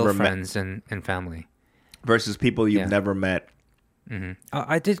you've real never friends and family. Versus people you've never met. Mm-hmm.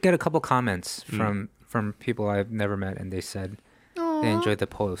 I did get a couple comments from people I've never met, and they said they enjoyed the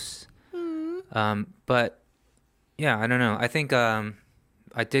posts. But yeah, I don't know. I think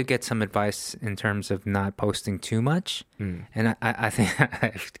I did get some advice in terms of not posting too much, and I think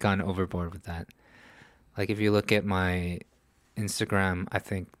I've gone overboard with that. Like if you look at my Instagram, I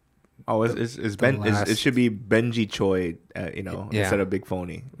think. Oh, it should be Benji Choi, instead of Big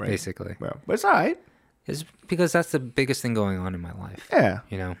Phony, right? Basically. Well, but it's all right. It's because that's the biggest thing going on in my life. Yeah.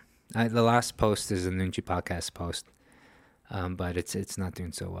 You know, the last post is a Nunchi podcast post, but it's not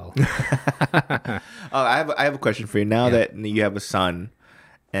doing so well. I have a question for you. Now that you have a son,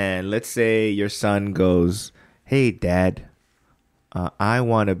 and let's say your son goes, "Hey, Dad, I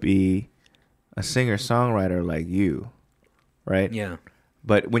want to be a singer-songwriter like you," right? Yeah.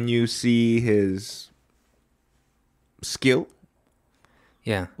 But when you see his skill,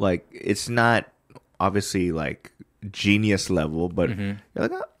 like it's not obviously like genius level, but you're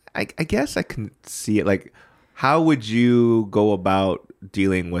like, I guess I can see it. Like, how would you go about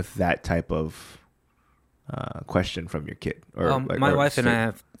dealing with that type of question from your kid? Or my wife and I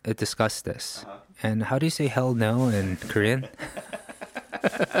have discussed this. And how do you say hell no in Korean?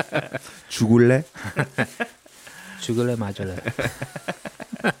 죽을래? 죽을래 맞을래.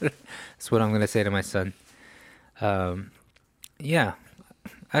 That's what I'm gonna say to my son. Yeah,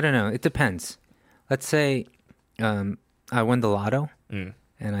 I don't know. It depends. Let's say I win the lotto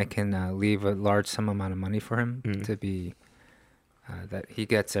and I can leave a large sum amount of money for him to be that he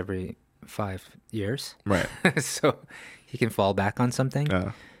gets every 5 years. Right. So he can fall back on something.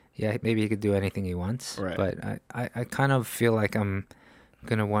 Yeah, maybe he could do anything he wants. Right. But I kind of feel like I'm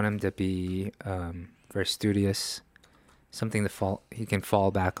going to want him to be very studious, something he can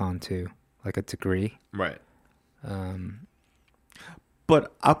fall back onto, like a degree. Right.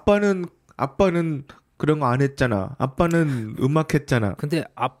 But 아빠는 그런 거 안 했잖아. 아빠는 음악 했잖아. 근데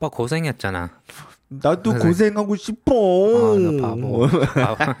아빠 고생했잖아. 나도 고생하고 싶어. 너 바보.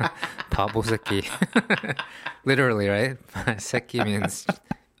 바보 새끼. Literally, right? 새끼 means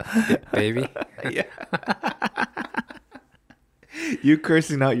baby. Yeah. You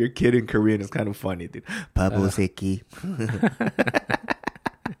cursing out your kid in Korean is kind of funny, dude. 바보 새끼.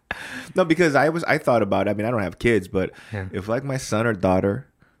 No, because I thought about it. I mean, I don't have kids, but if like my son or daughter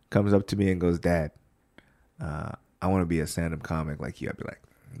comes up to me and goes, "Dad, I want to be a stand-up comic like you," I'd be like,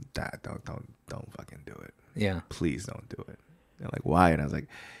 "Dad, don't fucking do it. Yeah. Please don't do it." They're like, "Why?" And I was like,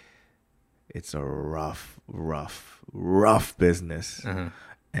 "It's a rough business,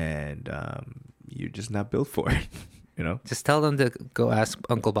 and you're just not built for it." You know. Just tell them to go ask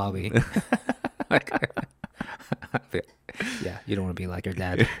Uncle Bobby. Yeah, you don't want to be like your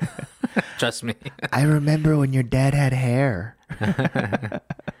dad. Trust me. I remember when your dad had hair.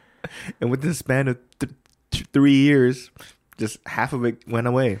 And with the span of 3 years, just half of it went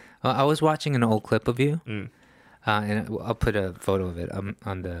away. I was watching an old clip of you, and I'll put a photo of it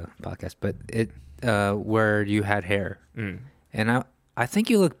on the podcast. But it where you had hair, and I think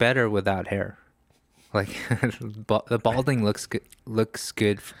you look better without hair. Like the balding looks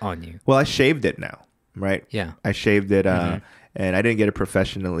good on you. Well, I shaved it now, right? Yeah, I shaved it, and I didn't get it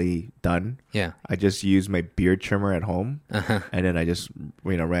professionally done. Yeah, I just used my beard trimmer at home, and then I just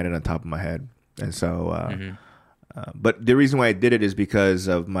ran it on top of my head. And so, but the reason why I did it is because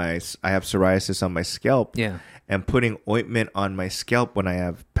of I have psoriasis on my scalp. Yeah, and putting ointment on my scalp when I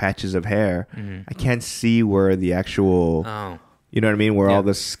have patches of hair, I can't see where the actual. Oh. You know what I mean? Where all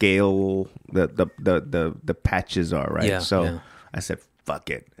the scale, the patches are, right? Yeah, so I said, fuck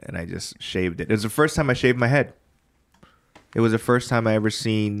it. And I just shaved it. It was the first time I shaved my head. It was the first time I ever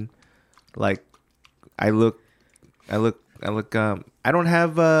seen, like, I don't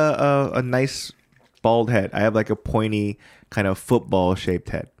have a nice bald head. I have like a pointy kind of football shaped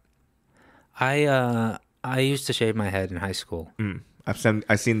head. I used to shave my head in high school. I've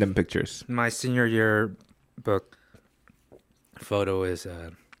seen them pictures. My senior year book photo is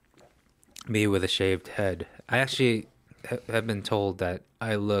me with a shaved head. I actually have been told that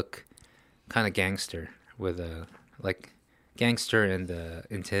I look kind of gangster with a gangster in the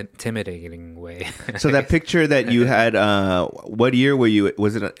intimidating way. So that picture that you had, what year were you?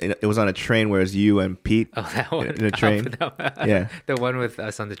 Was it? It was on a train where it was you and Pete. Oh, that one in a train. Yeah, the one with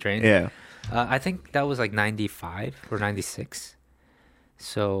us on the train. Yeah, I think that was like 95 or 96.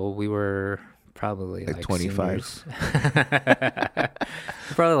 So we were probably like 25.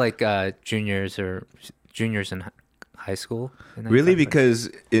 Probably like juniors in high school. Really? Because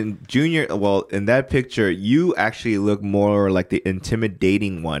in that picture, you actually look more like the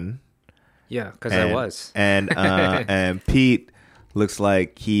intimidating one. Yeah, because I was. And Pete looks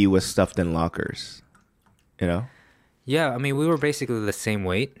like he was stuffed in lockers. You know? Yeah, I mean, we were basically the same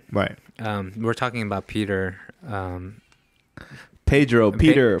weight. Right. We're talking about Peter.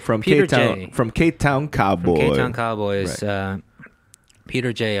 Peter from Peter K-Town, J. from K-Town Cowboy. From K-Town Cowboys. Right.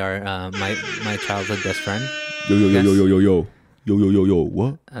 Peter J. are my childhood best friend. Yo.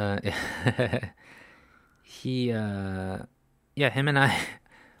 What? Him and I,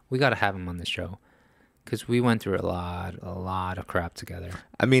 we got to have him on the show because we went through a lot of crap together.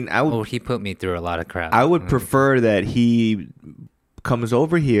 I mean, he put me through a lot of crap. I would prefer that he comes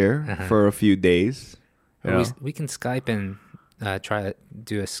over here for a few days. We can Skype and try to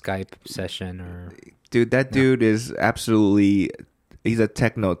do a Skype session or. Dude, that dude is absolutely. He's a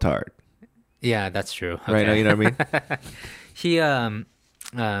techno-tard. Yeah, that's true. Okay. Right now, you know what I mean? He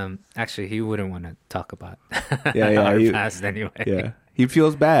actually he wouldn't want to talk about our past anyway. Yeah, he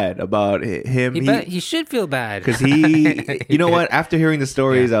feels bad about him. He should feel bad because you know what? After hearing the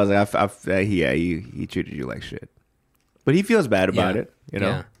stories, I was like, he treated you like shit. But he feels bad about it. You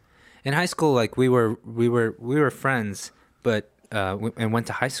know, in high school, like we were friends, but and went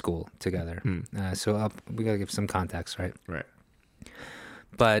to high school together. So we gotta give some context, right? Right.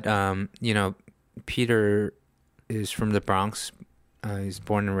 But Peter is from the Bronx, He's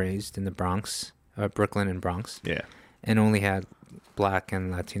born and raised in the Bronx, Brooklyn and Bronx. Yeah. And only had Black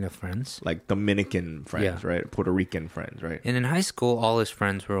and Latino friends. Like Dominican friends, right? Puerto Rican friends, right? And in high school, all his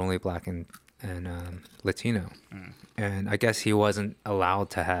friends were only Black and Latino. And I guess he wasn't allowed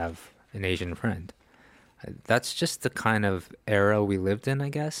to have an Asian friend. That's just the kind of era we lived in, I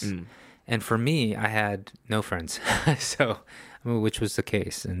guess. And for me, I had no friends. So, which was the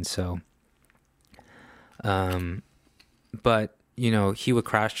case. And so, but, you know, he would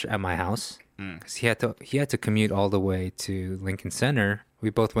crash at my house. Because he had to commute all the way to Lincoln Center. We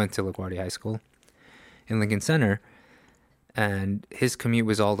both went to LaGuardia High School in Lincoln Center, and his commute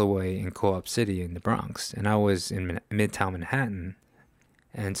was all the way in Co-op City in the Bronx, and I was in Midtown Manhattan,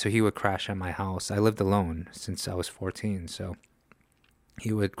 and so he would crash at my house. I lived alone since I was 14, so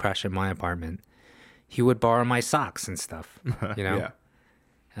he would crash at my apartment. He would borrow my socks and stuff, you know,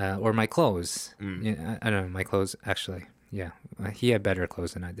 or my clothes. Yeah, I don't know, my clothes actually. Yeah, he had better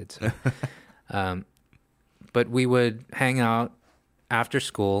clothes than I did. So. But we would hang out after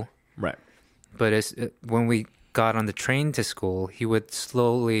school. Right. But when we got on the train to school, he would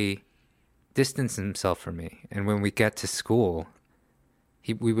slowly distance himself from me. And when we get to school,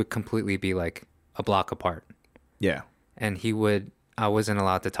 we would completely be like a block apart. Yeah. And I wasn't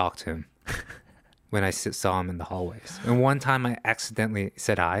allowed to talk to him when I saw him in the hallways. And one time I accidentally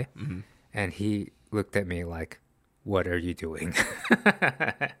said hi, and he looked at me like, "What are you doing?"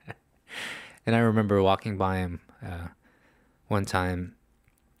 And I remember walking by him one time,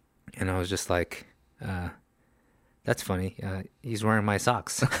 and I was just like, that's funny. He's wearing my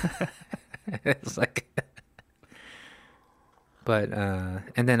socks. It's like, but,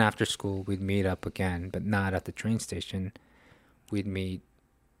 and then after school, we'd meet up again, but not at the train station. We'd meet,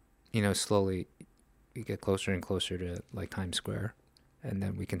 you know, slowly. We get closer and closer to like Times Square, and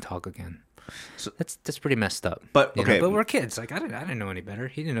then we can talk again. So that's pretty messed up. But okay, but we're kids. Like I didn't know any better.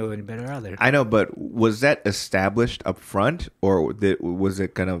 He didn't know any better either. I know, but was that established up front, or was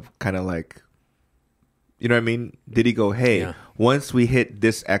it kind of like, you know what I mean? Did he go, "Hey, once we hit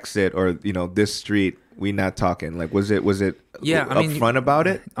this exit or you know this street, we not talking"? Like was it up front about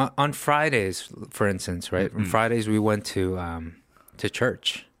it? On Fridays, for instance, right? On Fridays we went to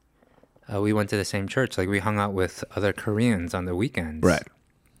church. We went to the same church. Like we hung out with other Koreans on the weekends, right?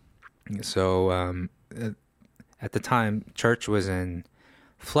 So at the time, church was in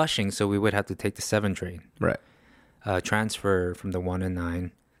Flushing, so we would have to take the 7 train. Right. Transfer from the 1 and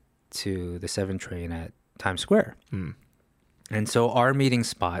 9 to the 7 train at Times Square. And so our meeting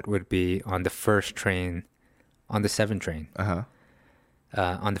spot would be on the first train, on the 7 train.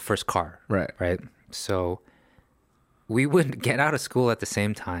 On the first car. Right. So we would get out of school at the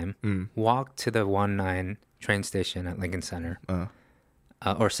same time, walk to the 1-9 train station at Lincoln Center.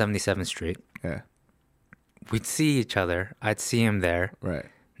 Or 77th Street. Yeah. We'd see each other. I'd see him there. Right.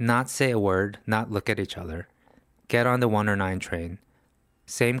 Not say a word, not look at each other. Get on the 1 or 9 train.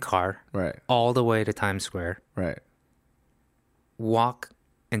 Same car. Right. All the way to Times Square. Right. Walk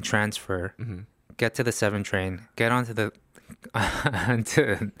and transfer. Get to the 7 train. Get onto the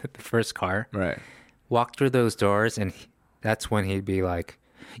onto the first car. Right. Walk through those doors, and that's when he'd be like,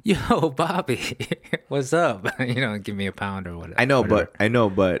 "Yo, Bobby, what's up?" You know, give me a pound or whatever. I know,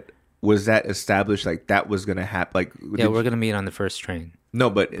 but was that established? Like that was gonna happen? Like we're gonna meet on the first train. No,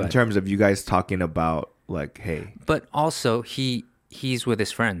 but in terms of you guys talking about like, hey. But also he's with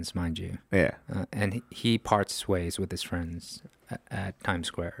his friends, mind you. Yeah. And he parts ways with his friends at Times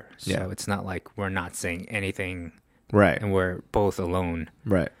Square. So it's not like we're not saying anything. Right. And we're both alone.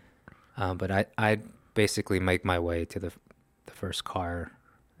 Right. But I basically make my way to the first car.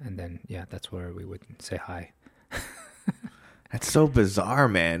 And then, that's where we would say hi. That's so bizarre,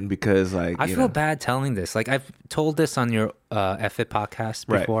 man, because, like, I feel bad telling this. Like, I've told this on your F-It podcast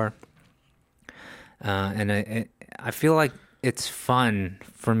before. Right. And I feel like it's fun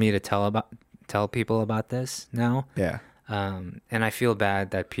for me to tell people about this now. Yeah. And I feel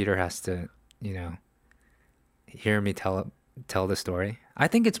bad that Peter has to, hear me tell the story. I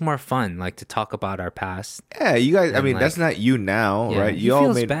think it's more fun, like, to talk about our past. Yeah, you guys. I mean, that's not you now, right? You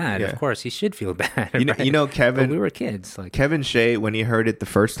all feels bad. Of course, he should feel bad. You know, Kevin. But we were kids. Like Kevin Shea, when he heard it the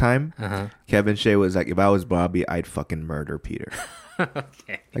first time, Kevin Shea was like, "If I was Bobby, I'd fucking murder Peter."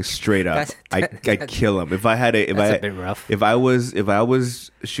 Okay. Like straight up, I'd kill him if I had a. That's a bit rough. If I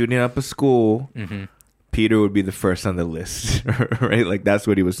was shooting up a school. Peter would be the first on the list, right? Like that's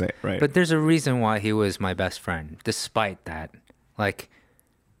what he was saying, right? But there's a reason why he was my best friend, despite that. Like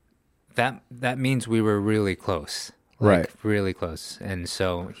that means we were really close. Right. really close. And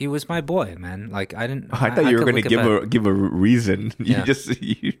so he was my boy, man. Like I thought you were going to give a reason. Yeah.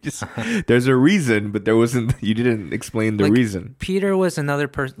 You just there's a reason, but you didn't explain the reason. Peter was another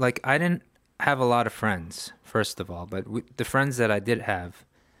person. Like I didn't have a lot of friends, first of all, but the friends that I did have,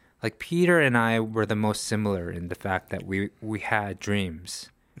 like Peter and I were the most similar in the fact that we had dreams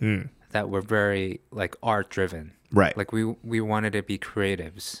that were very like art driven. Right. Like we wanted to be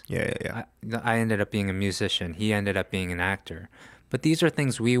creatives. Yeah. I ended up being a musician. He ended up being an actor. But these are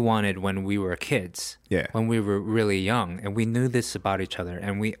things we wanted when we were kids. Yeah. When we were really young, and we knew this about each other,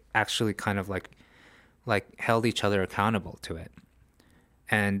 and we actually kind of like held each other accountable to it.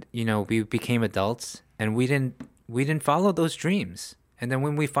 And we became adults, and we didn't follow those dreams. And then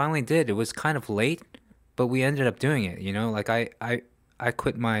when we finally did, it was kind of late, but we ended up doing it. Like I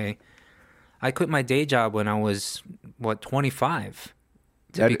quit my day job when I was 25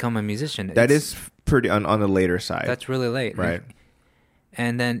 to become a musician. That is pretty on the later side. That's really late, right?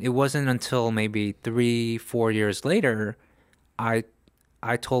 And then it wasn't until maybe 3-4 years later, I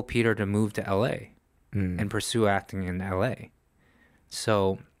told Peter to move to LA and pursue acting in LA.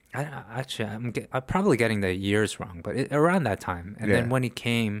 So I'm probably getting the years wrong, but around that time. And then when he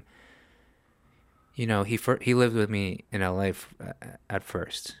came, he lived with me in LA at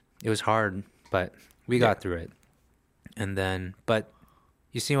first. It was hard, but we got through it. And then, but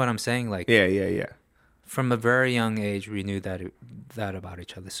you see what I'm saying? Like, yeah. From a very young age, we knew that about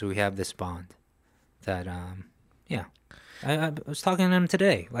each other. So we have this bond that, I was talking to him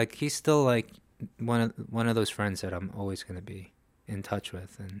today. Like, he's still like one of those friends that I'm always going to be in touch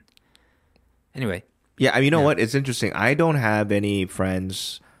with. And anyway. Yeah, you know what? It's interesting. I don't have any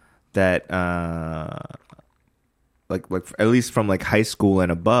friends that, like at least from like high school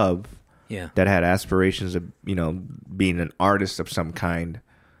and above, that had aspirations of being an artist of some kind.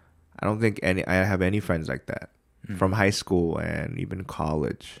 I don't think I have any friends like that from high school and even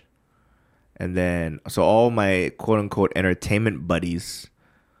college. And then so all my quote unquote entertainment buddies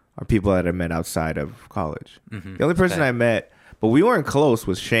are people that I met outside of college. Mm-hmm. The only person I met, but we weren't close,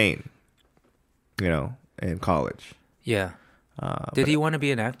 was Shane. In college. Yeah. Did he want to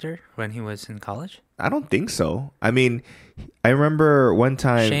be an actor when he was in college? I don't think so. I mean, I remember one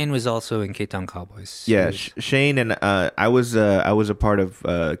time Shane was also in K-Town Cowboys. Yeah, Shane and I was a part of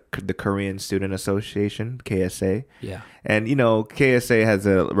the Korean Student Association, KSA. Yeah. And KSA has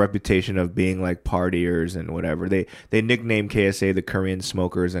a reputation of being like partiers and whatever. They nickname KSA the Korean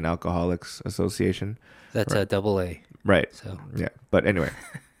Smokers and Alcoholics Association. That's a double A. Right. So yeah, but anyway.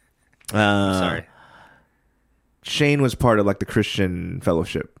 Sorry. Shane was part of like the Christian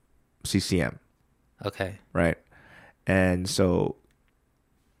Fellowship, CCM. Okay. Right. And so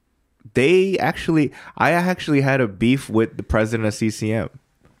I actually had a beef with the president of CCM,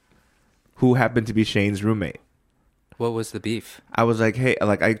 who happened to be Shane's roommate. What was the beef? I was like, hey,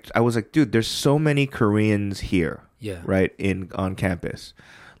 I was like, dude, there's so many Koreans here. Yeah. Right. On campus.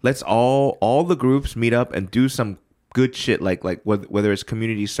 Let's all the groups meet up and do some good shit, like whether it's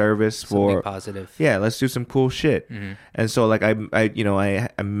community service something positive. Yeah, let's do some cool shit. Mm-hmm. And so like I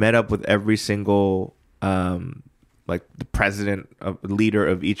met up with every single like the leader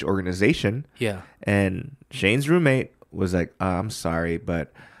of each organization. Yeah. And Shane's roommate was like, I'm sorry,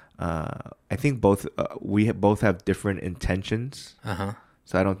 but I think we both have different intentions.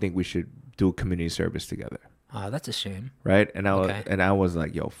 So I don't think we should do community service together. That's a shame. Right? And I was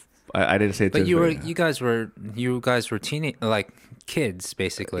like, yo. I didn't say it. But you guys were kids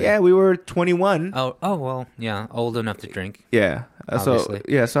basically. Yeah, we were 21. Oh well, yeah, old enough to drink. Yeah. Obviously.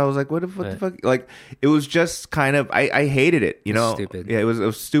 So I was like, what the fuck? Like, it was just kind of I hated it, Stupid. Yeah, it was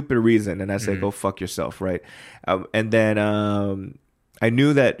a stupid reason, and I said, go fuck yourself, right? And then I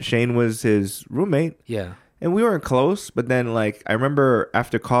knew that Shane was his roommate. Yeah. And we weren't close, but then like I remember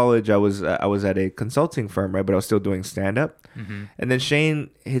after college, I was at a consulting firm, right? But I was still doing stand up, and then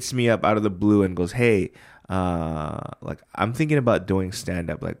Shane hits me up out of the blue and goes, "Hey, like I'm thinking about doing stand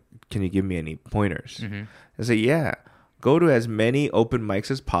up. Like, can you give me any pointers?" I say, "Yeah, go to as many open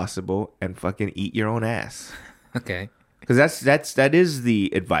mics as possible and fucking eat your own ass." Okay, because that is the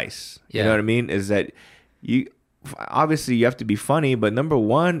advice. Yeah. You know what I mean? Is that obviously you have to be funny, but number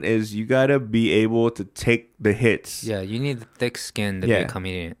one is you gotta be able to take the hits. Yeah, you need thick skin to be a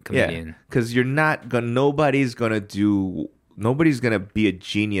comedian. Yeah, because nobody's gonna be a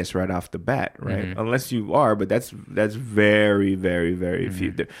genius right off the bat, right? Unless you are, but that's very, very, very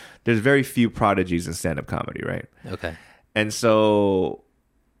few. There's very few prodigies in stand-up comedy, right? Okay. And so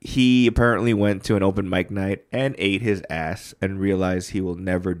he apparently went to an open mic night and ate his ass and realized he will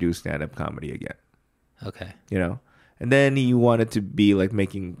never do stand-up comedy again. Okay. And then he wanted to be like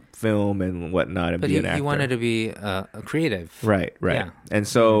making film and whatnot and but be an actor. he wanted to be a creative. Right. Yeah. And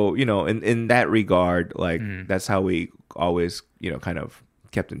so, in that regard, like that's how we always, kind of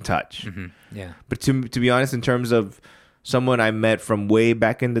kept in touch. Yeah. But to be honest, in terms of someone I met from way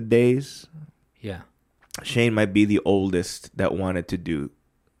back in the days, yeah, Shane might be the oldest that wanted to do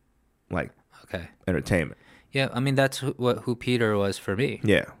like entertainment. Yeah, I mean that's who Peter was for me.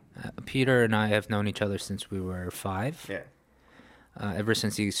 Yeah. Peter and I have known each other since we were 5. Yeah. Ever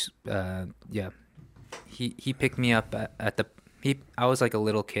since he picked me up at the I was like a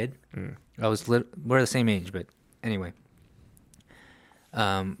little kid. We're the same age, but anyway.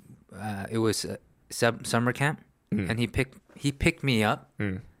 It was summer camp, and he picked me up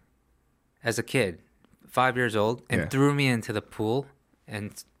as a kid, 5 years old, and threw me into the pool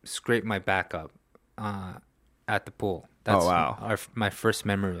and scraped my back up at the pool. That's my first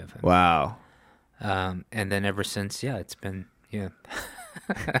memory of him. Wow. And then ever since, it's been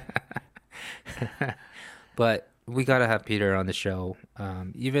But we gotta have Peter on the show,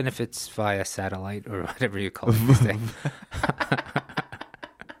 even if it's via satellite or whatever you call it these days.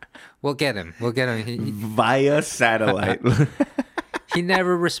 We'll get him. Via satellite. He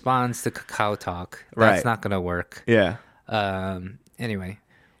never responds to Kakao Talk. That's not gonna work. Yeah. Anyway,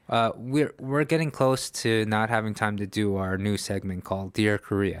 we're getting close to not having time to do our new segment called Dear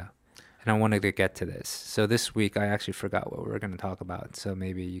Korea, and I wanted to get to this. So this week I actually forgot what we were going to talk about. So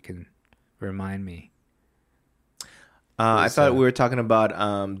maybe you can remind me. I thought we were talking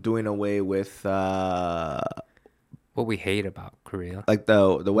about doing away with what we hate about Korea, like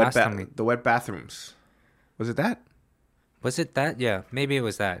the wet bathrooms. Was it that? Was it that? Yeah, maybe it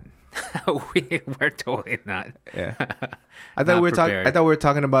was that. We're totally not. Yeah, I thought we were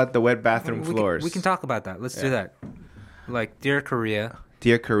talking about the wet bathroom floors. We can talk about that. Let's do that. Like, Dear Korea,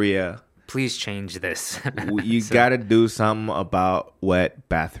 please change this. You gotta do something about wet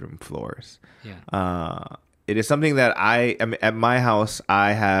bathroom floors. Yeah. It is something that I mean, at my house,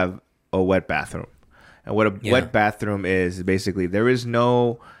 I have a wet bathroom. And what a wet bathroom is, basically, there is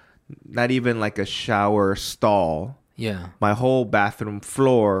not even like a shower stall. Yeah. My whole bathroom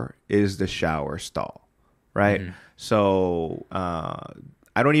floor is the shower stall, right? So I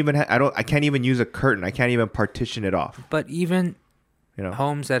can't even use a curtain. I can't even partition it off. But even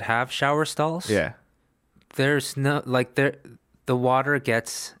homes that have shower stalls, there's no the water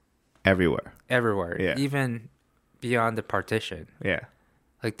gets everywhere, even beyond the partition.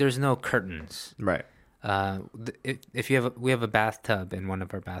 Like, there's no curtains, right? If we have a bathtub in one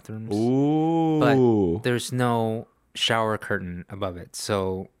of our bathrooms. Ooh. But there's no shower curtain above it,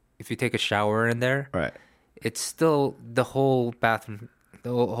 so if you take a shower in there, right, it's still the whole bathroom, the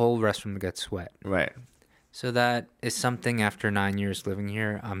whole restroom gets wet, right? So that is something, after 9 years living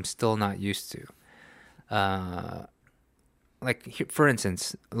here, I'm still not used to. Like, for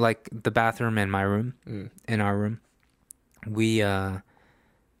instance, like the bathroom in my room, in our room, we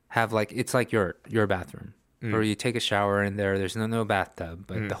have it's like your bathroom, where you take a shower in there. There's no bathtub,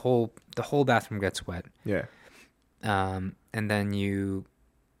 but the whole bathroom gets wet. Yeah. And then you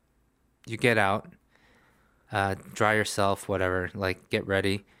get out, dry yourself, whatever, like, get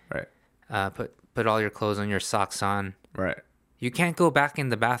ready. Right. Put all your clothes on, your socks on. Right. You can't go back in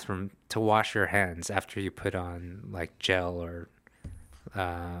the bathroom to wash your hands after you put on like gel or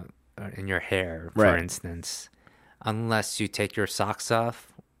in your hair, for instance, unless you take your socks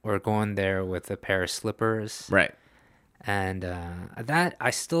off or go in there with a pair of slippers. Right. And that I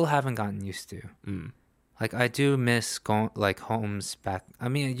still haven't gotten used to. Like, I do miss going, like, homes back. I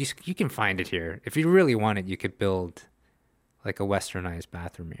mean, you can find it here. If you really want it, you could build like a westernized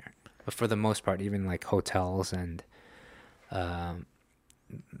bathroom here. But for the most part, even like hotels and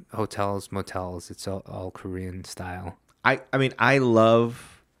motels, it's all Korean style. I mean, I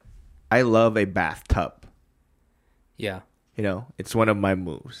love a bathtub. Yeah. It's one of my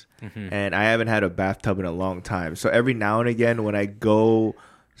moves. And I haven't had a bathtub in a long time. So every now and again, when I go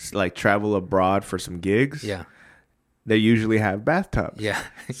like travel abroad for some gigs, they usually have bathtubs. Yeah.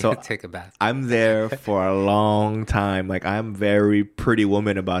 So take a bath. I'm there for a long time. Like, I'm very Pretty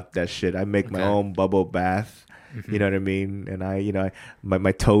Woman about that shit. I make my own bubble bath. You know what I mean? And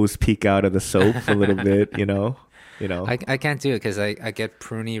my toes peek out of the soap a little bit, I can't do it because I get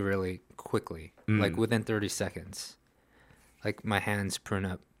pruny really quickly, like within 30 seconds. Like, my hands prune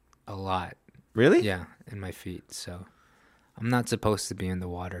up a lot. Really? Yeah, in my feet. So I'm not supposed to be in the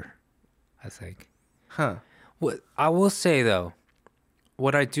water, I think. Huh. What I will say, though,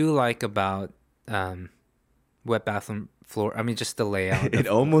 what I do like about wet bathroom floor, I mean, just the layout. It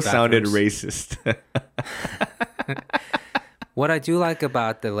almost sounded racist. What I do like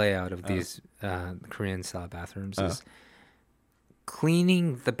about the layout of these Korean style bathrooms is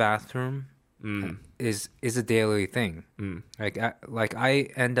cleaning the bathroom is a daily thing. Like I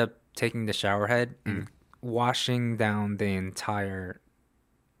end up taking the shower head and washing down the entire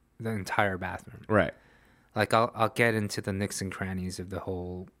bathroom. Right. Like I'll get into the nooks and crannies of the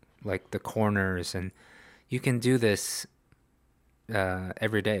whole, like the corners, and you can do this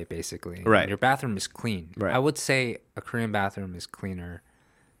every day basically. Right. Your bathroom is clean. Right. I would say a Korean bathroom is cleaner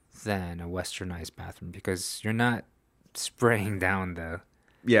than a westernized bathroom because you're not spraying down the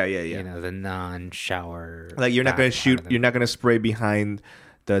the non-shower. Like you're not going to shoot. You're not going to spray behind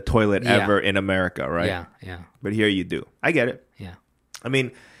the toilet ever in America, right? Yeah. But here you do. I get it. Yeah. I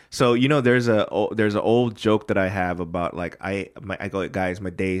mean, so there's an old joke that I have about like I go, guys, my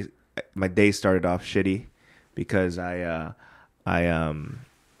day started off shitty because I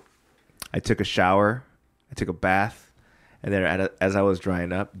took a shower, I took a bath, and then as I was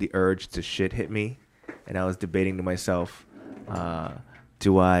drying up, the urge to shit hit me, and I was debating to myself,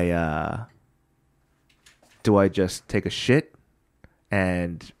 do I just take a shit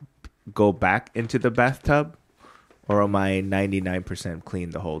and go back into the bathtub, or am I 99% clean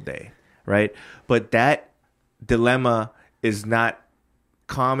the whole day, right? But that dilemma is not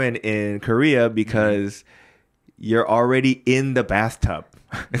common in Korea because you're already in the bathtub.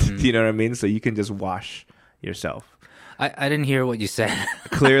 You know what I mean? So you can just wash yourself. I didn't hear what you said.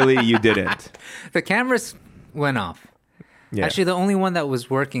 Clearly you didn't. The cameras went off. Yeah. Actually, the only one that was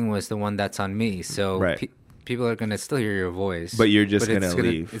working was the one that's on me. So people are going to still hear your voice. But you're just going to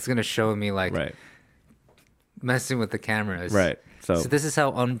leave. It's going to show me like messing with the cameras. Right. So this is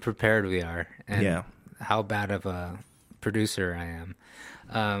how unprepared we are and how bad of a producer I am.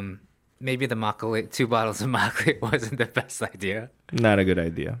 Maybe the makgeolli, 2 bottles of makgeolli wasn't the best idea. Not a good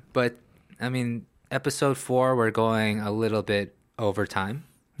idea. But, I mean, episode 4, we're going a little bit over time.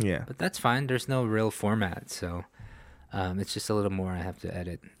 Yeah. But that's fine. There's no real format. So it's just a little more I have to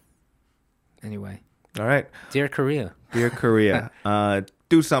edit. Anyway. All right. Dear Korea. Dear Korea.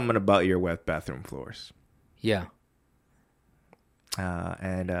 Do something about your wet bathroom floors. Yeah.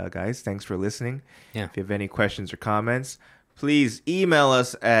 And guys, thanks for listening. Yeah. If you have any questions or comments, please email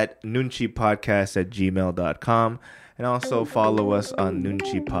us at nunchipodcast@gmail.com, and also follow us on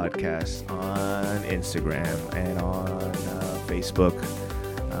Nunchi Podcast on Instagram and on Facebook.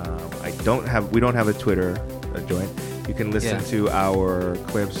 We don't have a Twitter joint. You can listen to our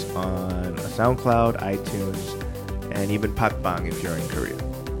clips on SoundCloud, iTunes, and even Patbang if you're in Korea.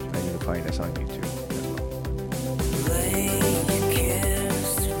 And you can find us on YouTube.